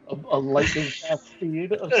hour. A lightning fast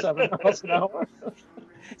speed of 7 miles an hour.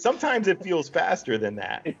 Sometimes it feels faster than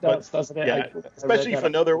that. It does, doesn't it? Yeah, especially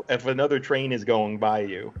if another train is going by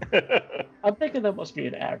you. I'm thinking that must be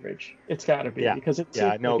an average. It's got to be because it's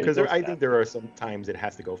because I think there are some times it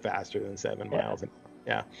has to go faster than 7 miles.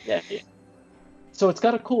 Yeah. So it's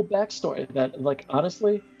got a cool backstory that, like,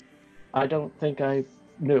 honestly, I don't think I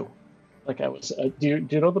knew. Like, I was. Do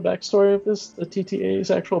you know the backstory of this? The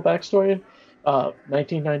TTA's actual backstory?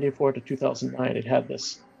 1994 to 2009, it had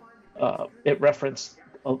this. It referenced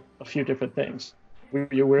a few different things. Were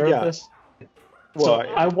you aware of this? Well, so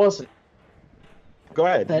I wasn't. Go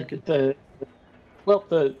ahead. The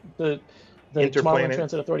Tomorrowland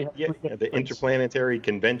Transit Authority. The Interplanetary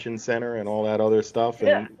Convention Center and all that other stuff.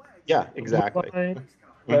 And, exactly. Blue line,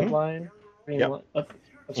 red line, green line. I'm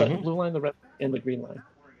sorry, the blue line, the red, and the green line.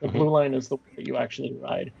 The blue line is the one that you actually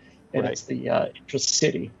ride, and it's the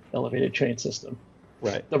Intra-City elevated train system.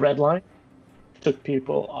 Right. The red line took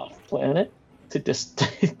people off planet to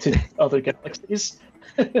other galaxies,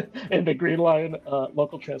 and the green line,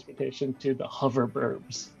 local transportation to the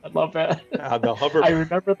hoverburbs. I love that. The hover. I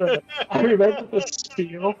remember the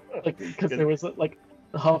spiel, because there was the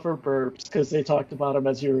hoverburbs, because they talked about them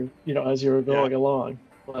as you were going along.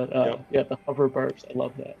 But the hoverburbs. I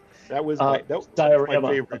love that. That was my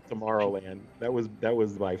favorite Tomorrowland. That was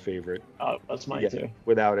my favorite. That's mine too.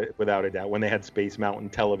 Without a doubt. When they had Space Mountain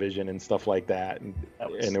television and stuff like that, and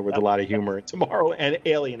there was a lot of humor in Tomorrow and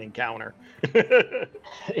Alien Encounter.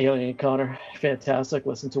 Alien Encounter, fantastic.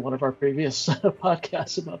 Listen to one of our previous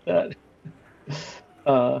podcasts about that.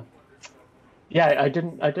 I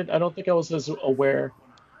don't think I was as aware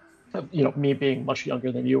Me being much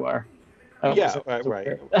younger than you are. Yeah,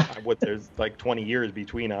 right. What, there's like 20 years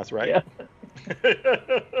between us, right?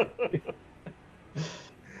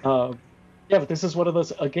 Yeah. Yeah, but this is one of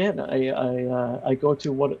those. Again, I go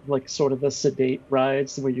to what, like, sort of the sedate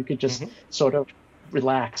rides where you could just sort of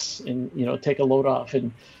relax and take a load off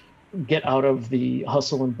and get out of the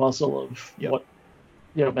hustle and bustle of what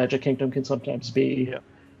Magic Kingdom can sometimes be.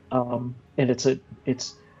 And it's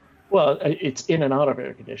in and out of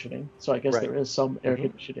air conditioning, so I guess there is some air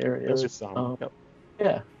conditioned areas. There is some.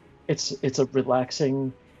 Yeah, it's a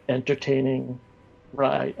relaxing, entertaining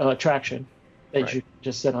ride attraction that you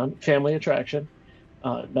just sit on. Family attraction,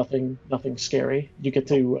 nothing scary. You get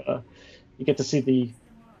to see the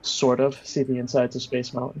insides of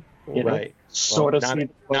Space Mountain. Right. Sort of see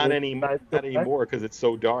not anymore because it's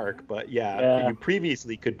so dark. But you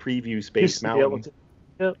previously could preview Space Mountain,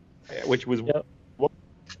 which was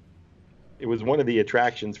it was one of the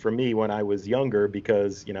attractions for me when I was younger,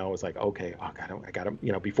 because it was like, okay, I gotta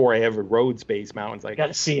before I ever rode Space Mountains, I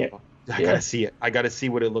gotta see it. I gotta see it. I gotta see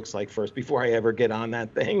what it looks like first before I ever get on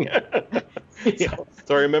that thing.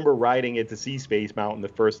 So I remember riding it to see Space Mountain the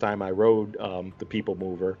first time I rode the People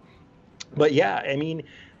Mover. But yeah, I mean,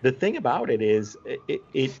 the thing about it is,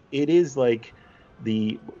 it is like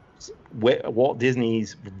the Walt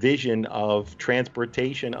Disney's vision of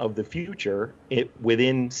transportation of the future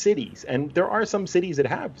within cities. And there are some cities that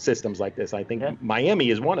have systems like this. I think Miami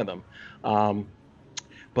is one of them.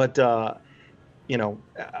 But I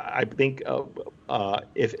think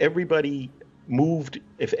if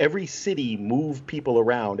every city moved people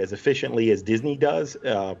around as efficiently as Disney does,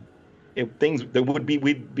 it would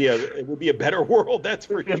be a better world. That's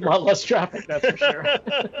for sure. A lot less traffic. That's for sure.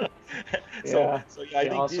 I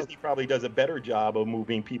think Disney probably does a better job of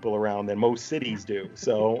moving people around than most cities do.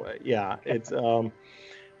 So it's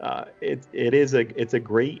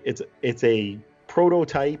a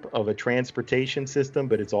prototype of a transportation system,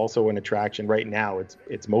 but it's also an attraction. Right now,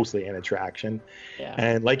 it's mostly an attraction. Yeah.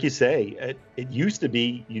 And like you say, it used to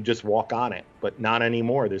be you just walk on it, but not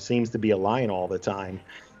anymore. There seems to be a line all the time.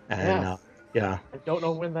 And I don't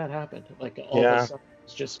know when that happened. Like all of a sudden,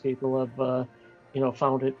 it's just people have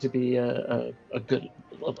found it to be a good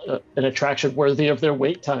an attraction worthy of their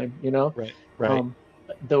wait time. Right.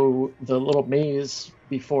 Though the little maze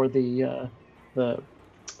before the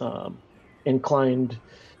inclined,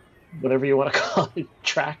 whatever you want to call it,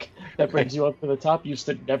 track that brings you up to the top used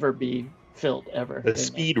to never be filled ever. The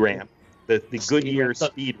speed ramp. The Goodyear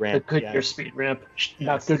speed ramp. The Goodyear speed ramp.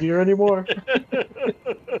 Not Goodyear anymore.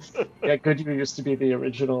 Yeah, Goodyear used to be the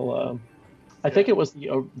original. I think it was the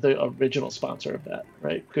original sponsor of that,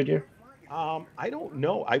 right? Goodyear. I don't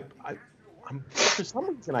know. I'm for some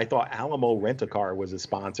reason I thought Alamo Rent-A-Car was a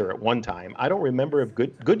sponsor at one time. I don't remember if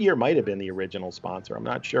Goodyear might have been the original sponsor. I'm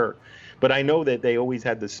not sure, but I know that they always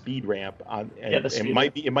had the speed ramp on. And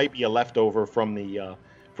it might be a leftover from the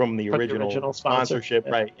original sponsorship,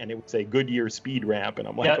 right? And it would say Goodyear speed ramp, and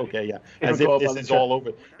I'm like, as if this is all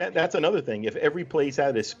over. That's another thing. If every place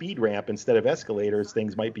had a speed ramp instead of escalators,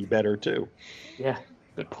 things might be better too. Yeah,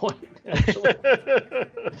 good point. Actually.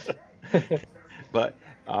 But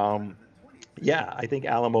I think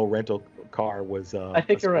Alamo Rent-A-Car was. I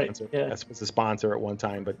think you're right. Yeah, that was a sponsor at one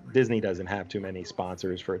time, but Disney doesn't have too many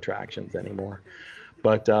sponsors for attractions anymore.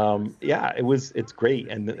 But it's great,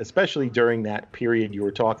 and especially during that period you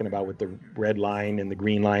were talking about with the red line and the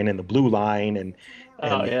green line and the blue line and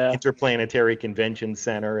the Interplanetary Convention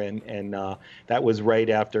Center, and that was right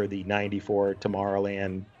after the '94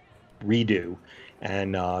 Tomorrowland redo,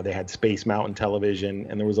 and they had Space Mountain television,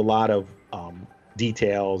 and there was a lot of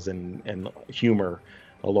details and humor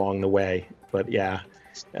along the way. But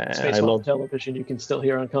Space Mountain television you can still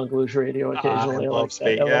hear on Convolution Radio occasionally. I love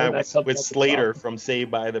Space. With Slater from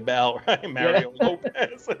Saved by the Bell, right? Mario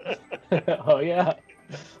Lopez. Oh yeah.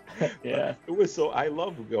 Yeah. It was so. I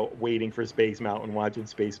love waiting for Space Mountain, watching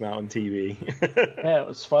Space Mountain TV. Yeah, it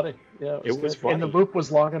was funny. Yeah, it was funny. And the loop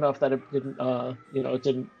was long enough that it didn't. It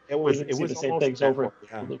didn't. It was the same things over.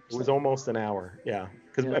 Yeah. It was almost an hour. Yeah,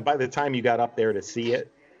 because by the time you got up there to see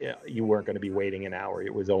it, you weren't going to be waiting an hour.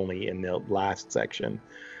 It was only in the last section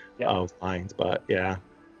of lines. But I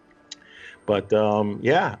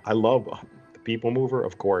love the People Mover,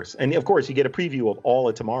 of course, and of course you get a preview of all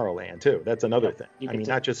of Tomorrowland too. That's another thing. I mean,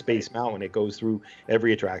 not just Space Mountain. It goes through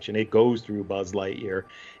every attraction. It goes through Buzz Lightyear.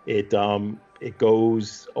 It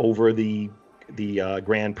goes over the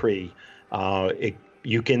Grand Prix.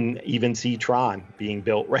 You can even see Tron being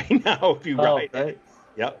built right now if you ride it.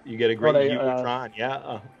 Yep, you get a great view of Tron.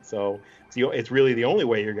 Yeah, so it's really the only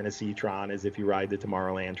way you're going to see Tron is if you ride the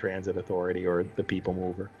Tomorrowland Transit Authority or the People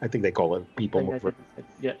Mover. I think they call it People Mover.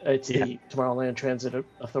 It's the Tomorrowland Transit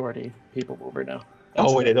Authority People Mover now. It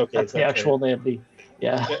is. Okay, that's the actual name.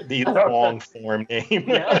 The long form name.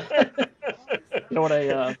 Yeah. You know what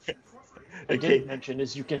I didn't mention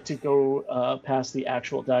is you get to go past the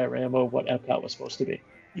actual diorama of what Epcot was supposed to be.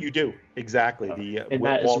 You do, exactly. And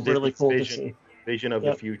that is really cool to see. Vision of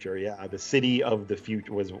the future, yeah. The city of the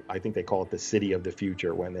future I think they call it the city of the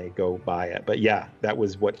future when they go by it. But yeah, that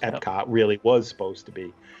was what Epcot really was supposed to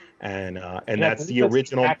be, and that's the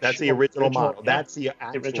original. That's the original model. That's the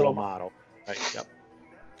actual model. Right. Yep.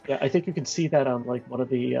 Yeah, I think you can see that on like one of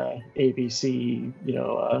the ABC,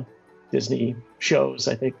 Disney shows.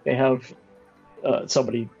 I think they have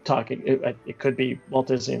somebody talking. It could be Walt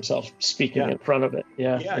Disney himself speaking in front of it.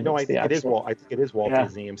 Yeah. Yeah. No, I think it is Walt. I think it is Walt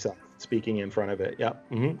Disney himself speaking in front of it. Yeah.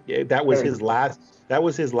 Mm-hmm. Yeah, that was his last. That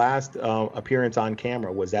was his last appearance on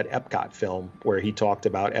camera. Was that Epcot film where he talked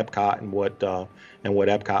about Epcot and what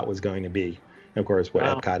Epcot was going to be. And of course, what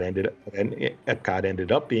Epcot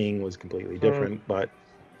ended up being was completely different. But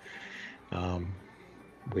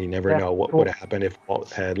we never know what would have happened if Walt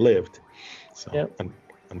had lived. So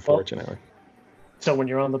unfortunately. So when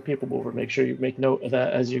you're on the People Mover, make sure you make note of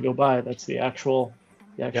that as you go by. That's the actual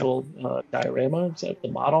diorama. Is that the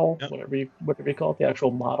model? Yep. Whatever you call it, the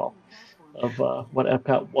actual model of what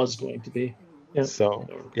Epcot was going to be. Yeah.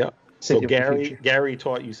 So Gary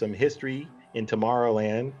taught you some history in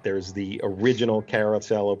Tomorrowland. There's the original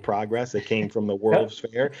Carousel of Progress that came from the World's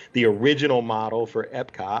Fair, the original model for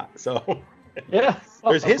Epcot. So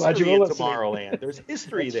there's history in Tomorrowland. There's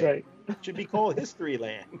history there. Right. It should be called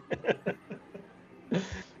Historyland.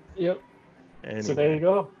 Yep. Anyway, so there you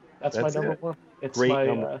go. That's my number one. It's great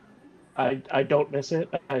number. I don't miss it.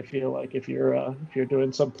 I feel like if you're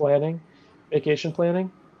doing some vacation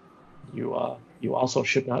planning, you also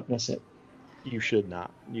should not miss it. You should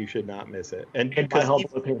not miss it. And in my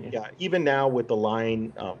humble opinion. Yeah, even now with the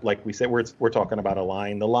line, like we said, we're talking about a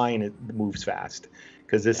line. The line moves fast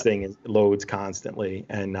because this thing loads constantly,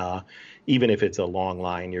 and even if it's a long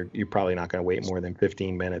line, you're probably not going to wait more than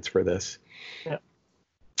 15 minutes for this. Yeah.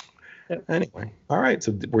 Anyway, all right,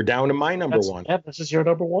 so we're down to my number one. Yeah, this is your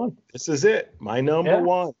number one. This is it. My number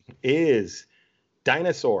one is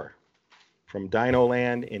Dinosaur from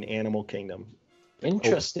Dinoland in Animal Kingdom.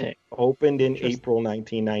 Interesting. Opened in April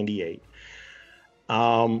 1998.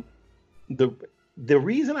 The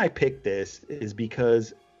reason I picked this is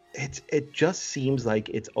because it just seems like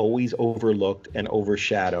it's always overlooked and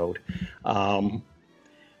overshadowed.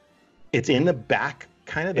 It's in the back.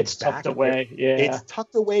 It's tucked away. It's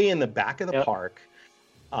tucked away in the back of the park.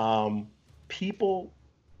 People,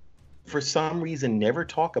 for some reason, never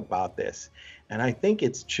talk about this, and I think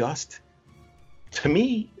it's just, to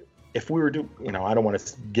me, if we were to, I don't want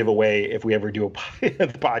to give away if we ever do a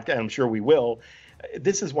podcast. I'm sure we will.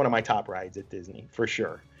 This is one of my top rides at Disney for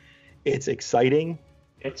sure. It's exciting.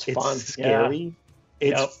 It's fun. Scary.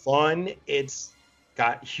 It's fun. It's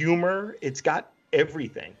got humor. It's got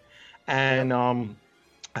everything, and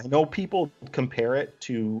I know people compare it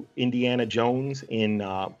to Indiana Jones in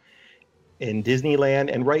Disneyland,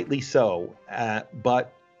 and rightly so.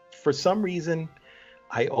 But for some reason,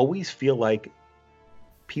 I always feel like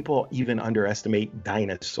people even underestimate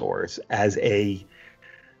dinosaurs as a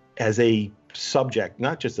subject,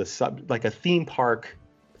 not just like a theme park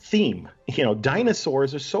theme.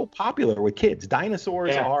 Dinosaurs are so popular with kids.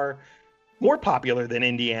 Dinosaurs are more popular than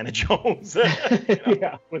Indiana Jones.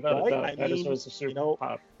 Yeah, without a doubt. Dinosaurs are super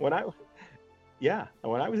pop. When I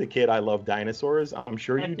was a kid, I loved dinosaurs. I'm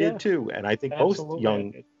sure you did too. And I think most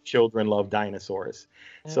young children love dinosaurs.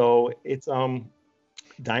 Yeah. So it's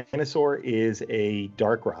Dinosaur is a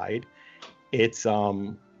dark ride. It's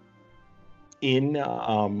in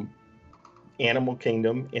Animal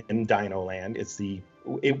Kingdom in Dinoland.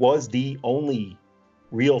 It was the only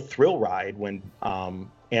real thrill ride when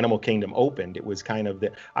Animal Kingdom opened. It was kind of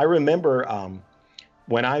I remember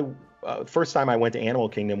when I first time I went to Animal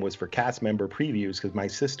Kingdom was for cast member previews because my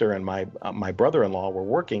sister and my brother-in-law were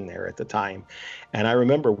working there at the time, and I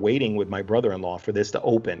remember waiting with my brother-in-law for this to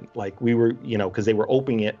open. Like we were, because they were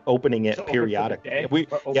opening it periodically.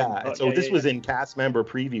 This was in cast member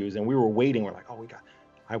previews, and we were waiting. We're like,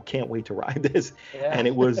 I can't wait to ride this, and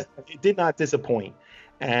it did not disappoint.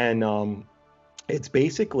 And it's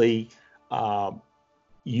basically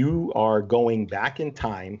you are going back in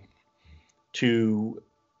time to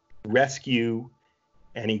rescue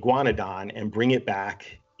an iguanodon and bring it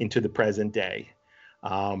back into the present day.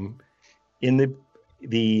 In the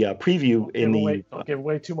preview, don't give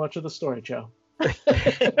away too much of the story, Joe.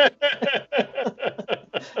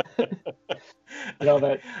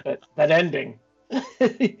 That ending.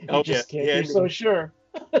 You just can't be so sure.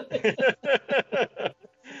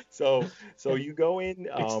 So you go in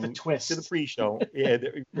it's the twist. to the pre-show. Yeah,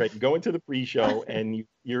 right. You go into the pre-show and you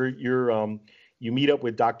meet up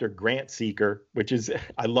with Dr. Grant Seeker, which is,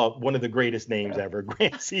 I love, one of the greatest names ever.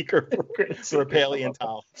 Grant Seeker for a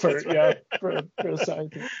paleontologist. For a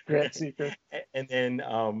scientist, Grant Seeker. And then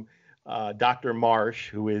Dr. Marsh,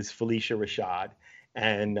 who is Felicia Rashad,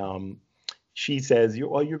 and she says,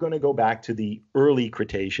 you're going to go back to the early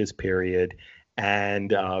Cretaceous period,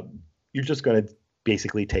 and you're just going to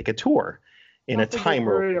basically take a tour in a time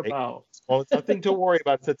rover. Well, it's nothing to worry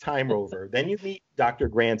about. It's a time rover. Then you meet Dr.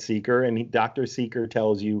 Grant Seeker, and Dr. Seeker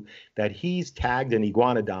tells you that he's tagged an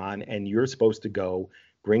iguanodon, and you're supposed to go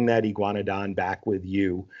bring that iguanodon back with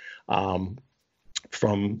you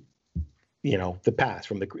from, the past,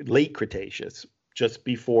 from the late Cretaceous, just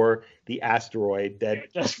before the asteroid that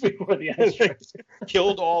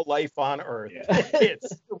killed all life on Earth. Yeah.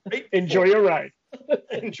 It's right. Enjoy your ride.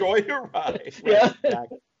 Enjoy your ride. Yeah.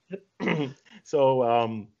 Exactly.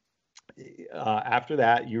 So after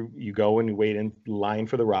that, you go and you wait in line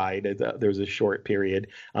for the ride. There's a short period.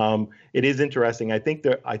 It is interesting. I think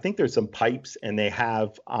there's some pipes, and they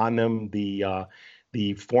have on them the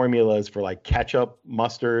formulas for like ketchup,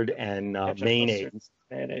 mustard, and mayonnaise.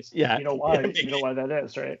 Mayonnaise. Yeah. You know why? You know why that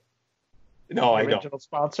is, right? No, I don't.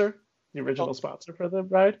 The original sponsor for the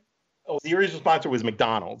ride. Oh, the original sponsor was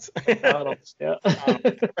McDonald's. McDonald's, yeah.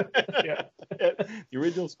 Yeah. The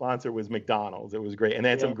original sponsor was McDonald's. It was great, and they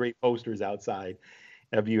had some great posters outside.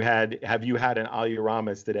 Have you had an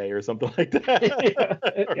Aluramas today or something like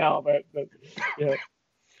that? Yeah.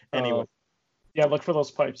 Anyway. Look for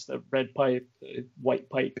those pipes: the red pipe, the white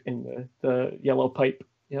pipe, and the yellow pipe.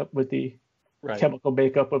 Yep, with the chemical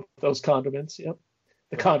makeup of those condiments. Yep,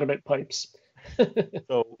 the condiment pipes.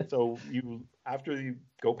 So you, after you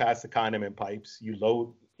go past the condiment pipes, you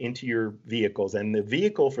load into your vehicles, and the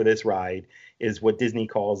vehicle for this ride is what Disney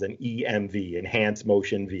calls an EMV, Enhanced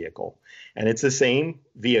Motion Vehicle, and it's the same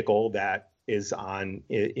vehicle that is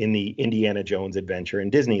in the Indiana Jones Adventure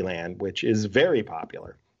in Disneyland, which is very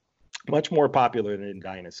popular, much more popular than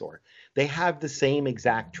Dinosaur. They have the same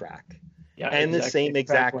exact track the same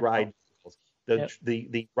exact ride vehicles.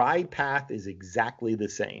 The ride path is exactly the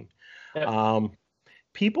same. Yep.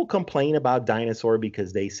 People complain about Dinosaur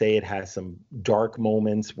because they say it has some dark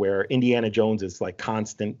moments where Indiana Jones is like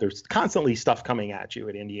constant. There's constantly stuff coming at you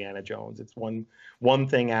at Indiana Jones. It's one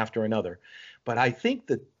thing after another. But I think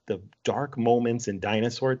that the dark moments in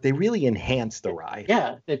Dinosaur, they really enhance the ride.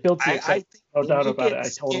 Yeah, it builds the excitement. No doubt about it. I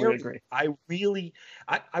totally agree. I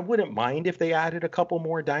wouldn't mind if they added a couple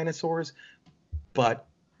more dinosaurs, but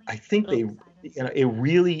I think it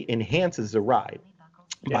really enhances the ride.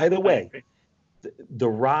 Yeah, by the way, the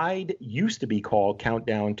ride used to be called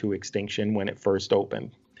Countdown to Extinction when it first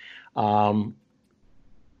opened.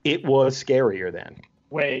 It was scarier then.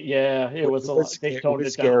 Wait, yeah, it was a lot. They toned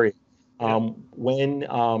it scary. When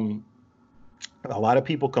a lot of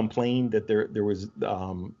people complained that there was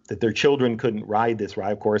that their children couldn't ride this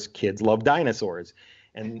ride. Of course, kids love dinosaurs,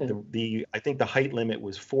 and I think the height limit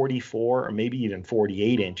was 44 or maybe even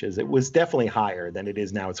 48 inches. It was definitely higher than it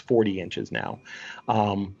is now. It's 40 inches now,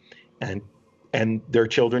 and their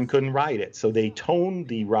children couldn't ride it, so they toned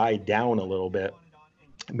the ride down a little bit,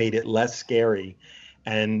 made it less scary,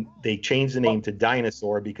 and they changed the name to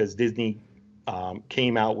Dinosaur because Disney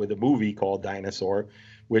came out with a movie called Dinosaur,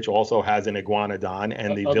 which also has an iguanodon,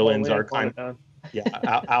 and the villains are kind of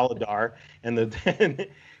Aladar, and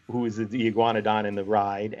who is the iguanodon in the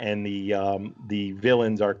ride, and the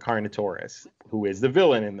villains are Carnotaurus, who is the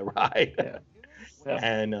villain in the ride. Yeah.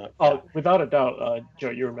 And without a doubt,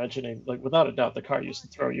 Joe, you were mentioning, like, without a doubt, the car used to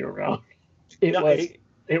throw you around.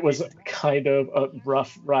 It was kind of a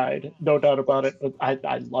rough ride, no doubt about it. But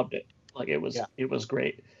I loved it. Like, it was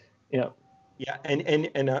great. Yeah. Yeah, and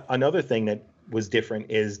another thing that was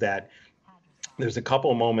different is that there's a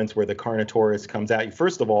couple of moments where the Carnotaurus comes at you.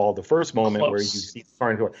 First of all, the first moment where you see the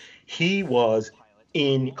Carnotaurus, he was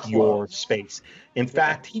in your space. In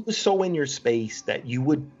fact, he was so in your space that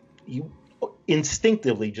you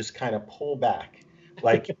instinctively just kind of pull back,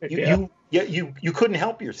 like you couldn't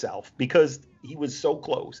help yourself because he was so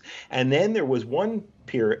close. And then there was one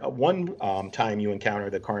time you encounter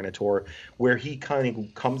the Carnotaur where he kind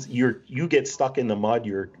of comes, you get stuck in the mud,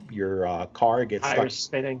 your car gets tires stuck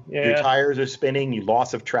spinning. Your tires are spinning, you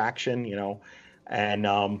loss of traction,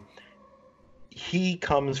 and he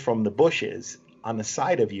comes from the bushes on the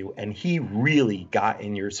side of you, and he really got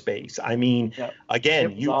in your space. I mean,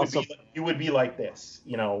 again, you would be like this,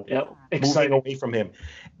 moving away from him,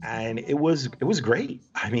 and it was great.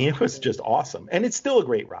 I mean, it was just awesome, and it's still a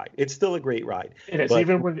great ride. It is, but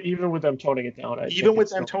even with them toning it down. It's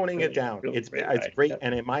great,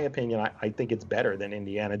 and in my opinion, I think it's better than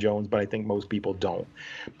Indiana Jones, but I think most people don't.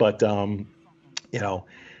 But to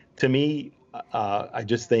me, I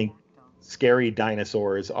just think scary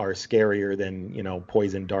dinosaurs are scarier than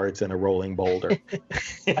poison darts and a rolling boulder.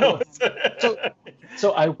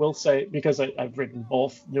 So I will say, because I've ridden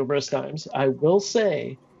both numerous times, I will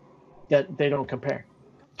say that they don't compare.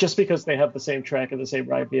 Just because they have the same track and the same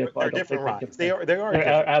ride vehicle, they're different rides.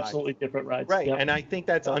 They're absolutely different rides. Right, and I think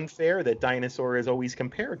that's unfair that Dinosaur is always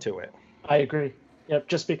compared to it. I agree. Yep,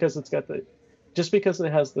 just because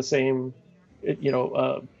it has the same,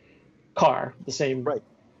 car, the same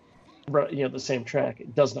the same track,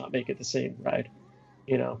 it does not make it the same ride,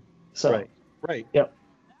 so right yep.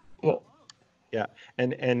 Well, yeah,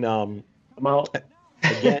 and I'm out.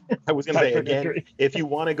 Again, I was going to say again, if you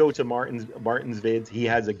want to go to Martin's vids, he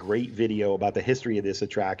has a great video about the history of this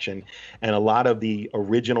attraction and a lot of the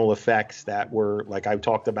original effects that were, like I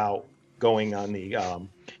talked about going on the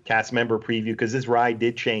cast member preview, because this ride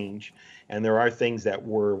did change. And there are things that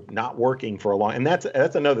were not working for a long, and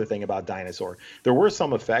that's another thing about Dinosaur. There were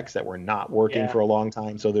some effects that were not working for a long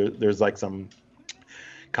time. So there's like some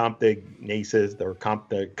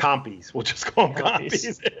compies. We'll just call them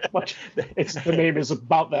compies. The name is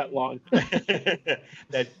about that long.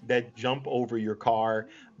 that jump over your car.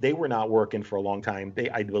 They were not working for a long time.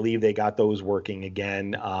 I believe they got those working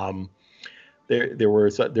again.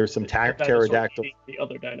 There's some pterodactyl. The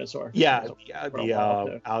other dinosaur. Yeah, the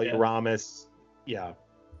Aluramus. Yeah,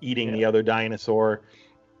 eating the other dinosaur.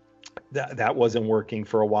 That wasn't working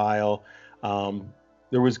for a while.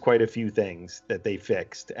 There was quite a few things that they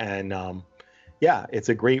fixed, and it's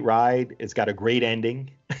a great ride. It's got a great ending.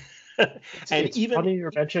 It's funny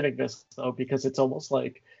you're mentioning this though, because it's almost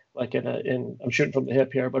like I'm shooting from the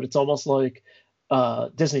hip here, but it's almost like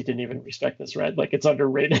Disney didn't even respect this ride. Like, it's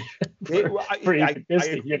underrated for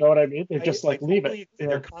Disney. You know what I mean? They're just leave it.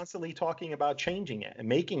 They're constantly talking about changing it and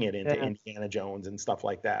making it into Indiana Jones and stuff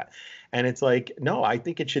like that. And it's like, no, I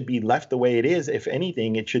think it should be left the way it is. If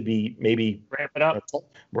anything, it should be maybe ramp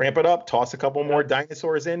it up, toss a couple more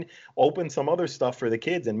dinosaurs in, open some other stuff for the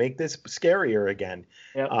kids, and make this scarier again.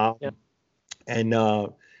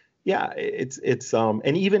 It's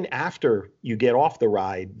and even after you get off the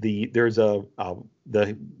ride, there's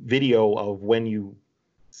the video of when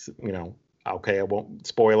okay, I won't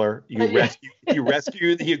spoiler. You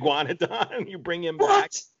rescue the iguanodon, you bring him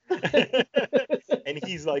back. And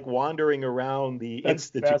he's like wandering around the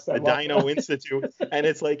Dino Institute, and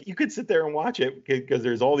it's like you could sit there and watch it because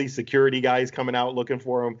there's all these security guys coming out looking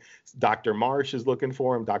for him. Dr. Marsh is looking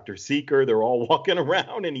for him. Dr. Seeker, they're all walking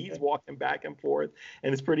around, and he's walking back and forth,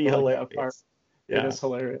 and it's pretty hilarious. It is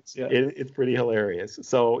hilarious. Yeah, it's pretty hilarious.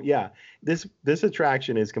 So this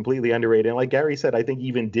attraction is completely underrated. And like Gary said, I think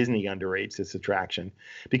even Disney underrates this attraction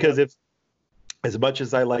because as much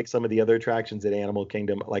as I like some of the other attractions at Animal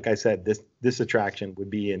Kingdom, like I said, this attraction would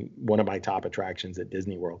be in one of my top attractions at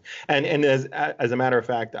Disney World. And as a matter of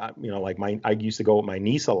fact, I used to go with my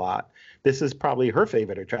niece a lot. This is probably her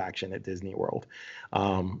favorite attraction at Disney World.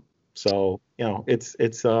 It's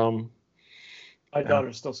my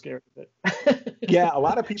daughter's still scared of it. Yeah, a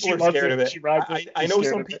lot of people are scared of it. I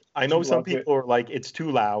know some people are like, it's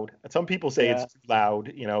too loud. Some people say it's too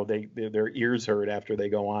loud. Their ears hurt after they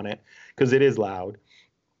go on it because it is loud.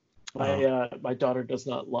 My daughter does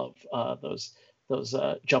not love those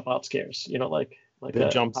jump out scares. Like the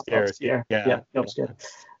jump scares. Jump scare.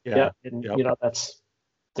 And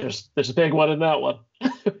there's a big one in that one.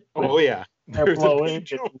 Oh yeah. They're blowing,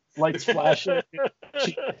 lights flashing.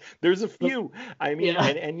 There's a few. I mean,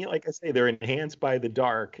 and like I say, they're enhanced by the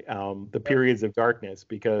dark, the periods of darkness,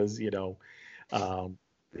 because it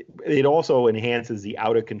also enhances the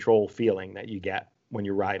out of control feeling that you get when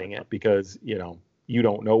you're riding it, because you don't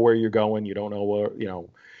know where you're going, you don't know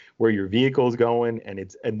where your vehicle's going,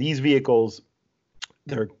 and these vehicles,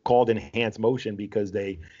 they're called enhanced motion because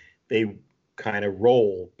they kind of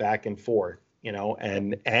roll back and forth.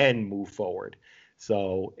 And move forward.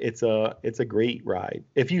 So it's a great ride.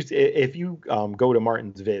 If you go to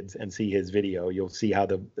Martin's vids and see his video, you'll see how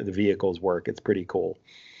the vehicles work. It's pretty cool.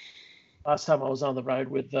 Last time I was on the ride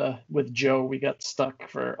with Joe, we got stuck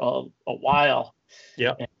for a while.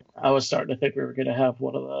 Yeah. I was starting to think we were going to have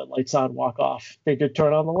one of the lights on, walk off. They did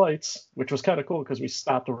turn on the lights, which was kind of cool because we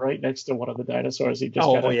stopped right next to one of the dinosaurs.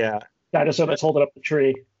 Dinosaur that's holding up the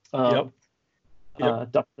tree.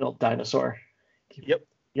 Duck-billed dinosaur. Yep.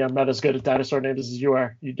 Yeah, I'm not as good at dinosaur names as you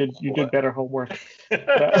are. You did better homework.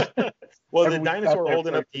 Yeah. Well, the dinosaur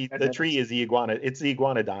holding up the tree is the iguana. It's the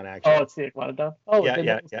iguanodon, actually. Oh, it's the iguanodon. Oh, yeah, then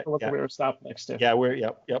yeah, that was the one that we were stopped next to. Yeah,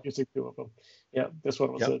 yep. Using two of them. Yeah, this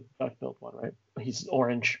one was a duck-billed one, right? He's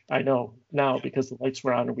orange. I know now because the lights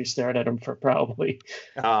were on and we stared at him for probably.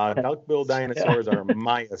 Duck-billed dinosaurs are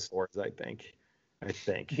Maiasaurs, I think. I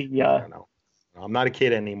don't know. I'm not a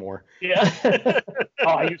kid anymore. Yeah.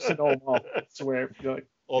 I used to know them all. I swear.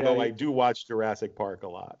 Although I do watch Jurassic Park a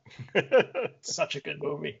lot. Such a good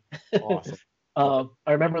movie. Awesome. I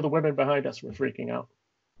remember the women behind us were freaking out,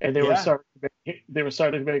 and they were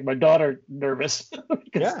starting to make my daughter nervous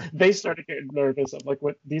because they started getting nervous. I'm like,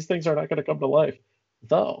 "What? These things are not going to come to life."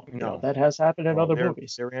 Though, no, that has happened in other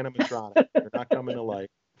movies. They're animatronic. They're not coming to life.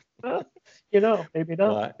 Maybe not.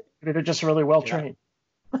 Maybe they're just really well trained.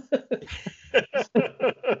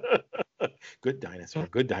 Good dinosaur.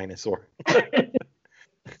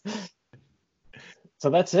 So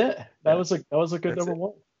that's it. That was a good number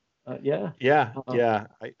one. Yeah.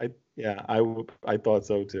 I thought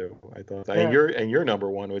so too. And your number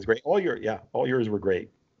one was great. All yours were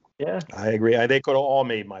great. Yeah. I agree. They could have all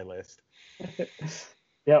made my list.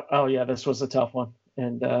 Yeah. Oh yeah, this was a tough one.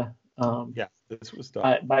 And this was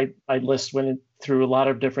tough. My list went through a lot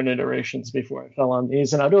of different iterations before I fell on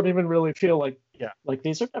these, and I don't even really feel like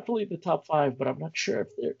these are definitely the top 5, but I'm not sure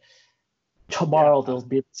if they're tomorrow they'll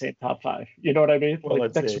be the same top 5. You know what I mean? Well,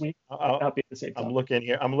 like next week I'll not be the same. I'm looking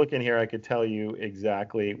here. I could tell you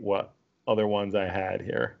exactly what other ones I had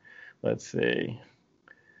here. Let's see.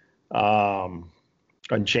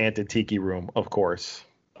 Enchanted Tiki Room, of course.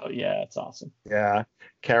 Oh yeah, it's awesome. Yeah,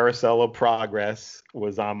 Carousel of Progress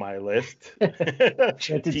was on my list.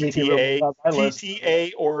 TTA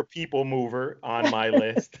or People Mover on my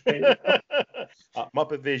list.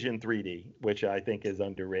 Muppet Vision 3D, which I think is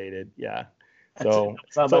underrated. Yeah. So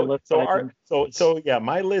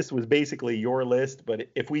my list was basically your list, but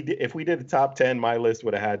if we did the top 10, my list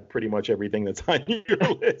would have had pretty much everything that's on your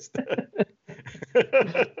list.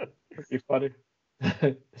 Pretty funny.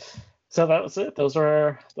 So that was it. Those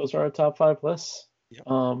are our top 5 lists. Yep.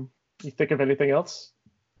 You think of anything else?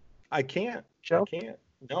 I can't. Joe? I can't.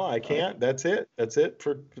 No, I can't. That's it. That's it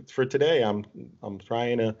for today. I'm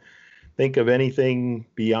trying to think of anything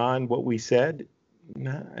beyond what we said.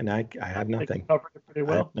 And I have nothing. Covered it pretty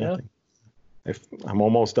well. Yeah. I'm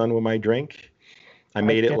almost done with my drink. I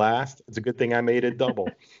made it last. It's a good thing I made it double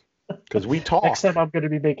because we talked. Next time I'm going to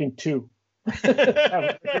be making 2.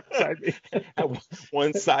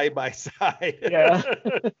 One side by side. Yeah.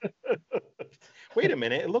 Wait a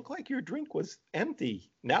minute. It looked like your drink was empty.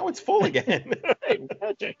 Now it's full again. Hey,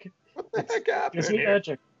 magic. What the heck happened? Gives me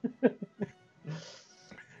magic.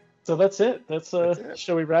 So that's it.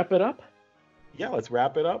 Shall we wrap it up? Yeah, let's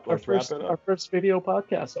wrap it up. Our first video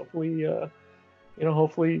podcast. Hopefully,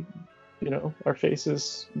 our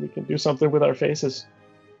faces. We can do something with our faces.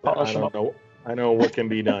 Polish them up. I know what can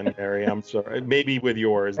be done, Gary. I'm sorry. Maybe with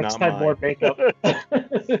yours, Next not time mine. More makeup.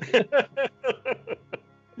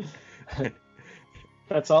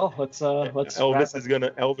 That's all. Let's. Elvis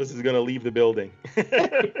is gonna leave the building.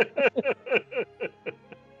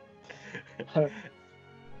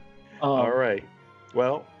 All right.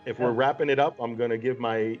 Well, if we're wrapping it up, I'm gonna give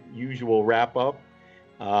my usual wrap up.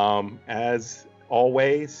 As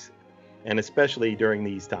always, and especially during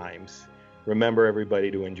these times, remember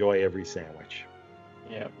everybody to enjoy every sandwich.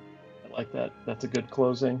 Yeah, I like that. That's a good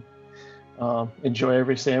closing. Enjoy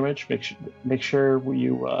every sandwich. Make sure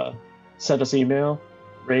you send us email,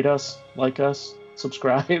 rate us, like us,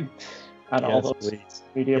 subscribe at all those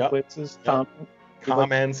media places. Yep.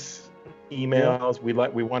 Comments, emails. Yeah.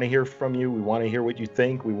 We want to hear from you. We want to hear what you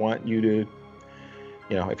think. We want you to,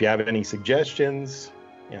 if you have any suggestions,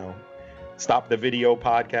 stop the video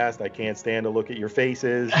podcast. I can't stand to look at your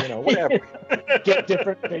faces. Whatever. Get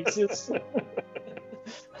different faces.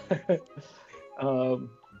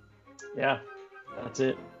 Yeah, that's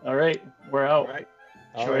it. All right, we're out. All right.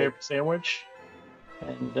 Enjoy every sandwich,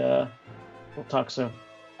 and we'll talk soon.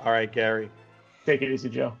 All right, Gary. Take it easy,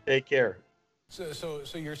 Joe. Take care. So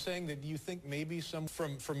you're saying that you think maybe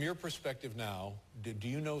from your perspective now, do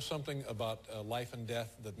you know something about life and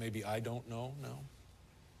death that maybe I don't know now?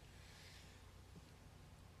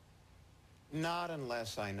 Not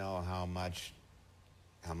unless I know how much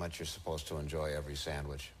you're supposed to enjoy every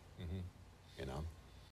sandwich. Mm-hmm.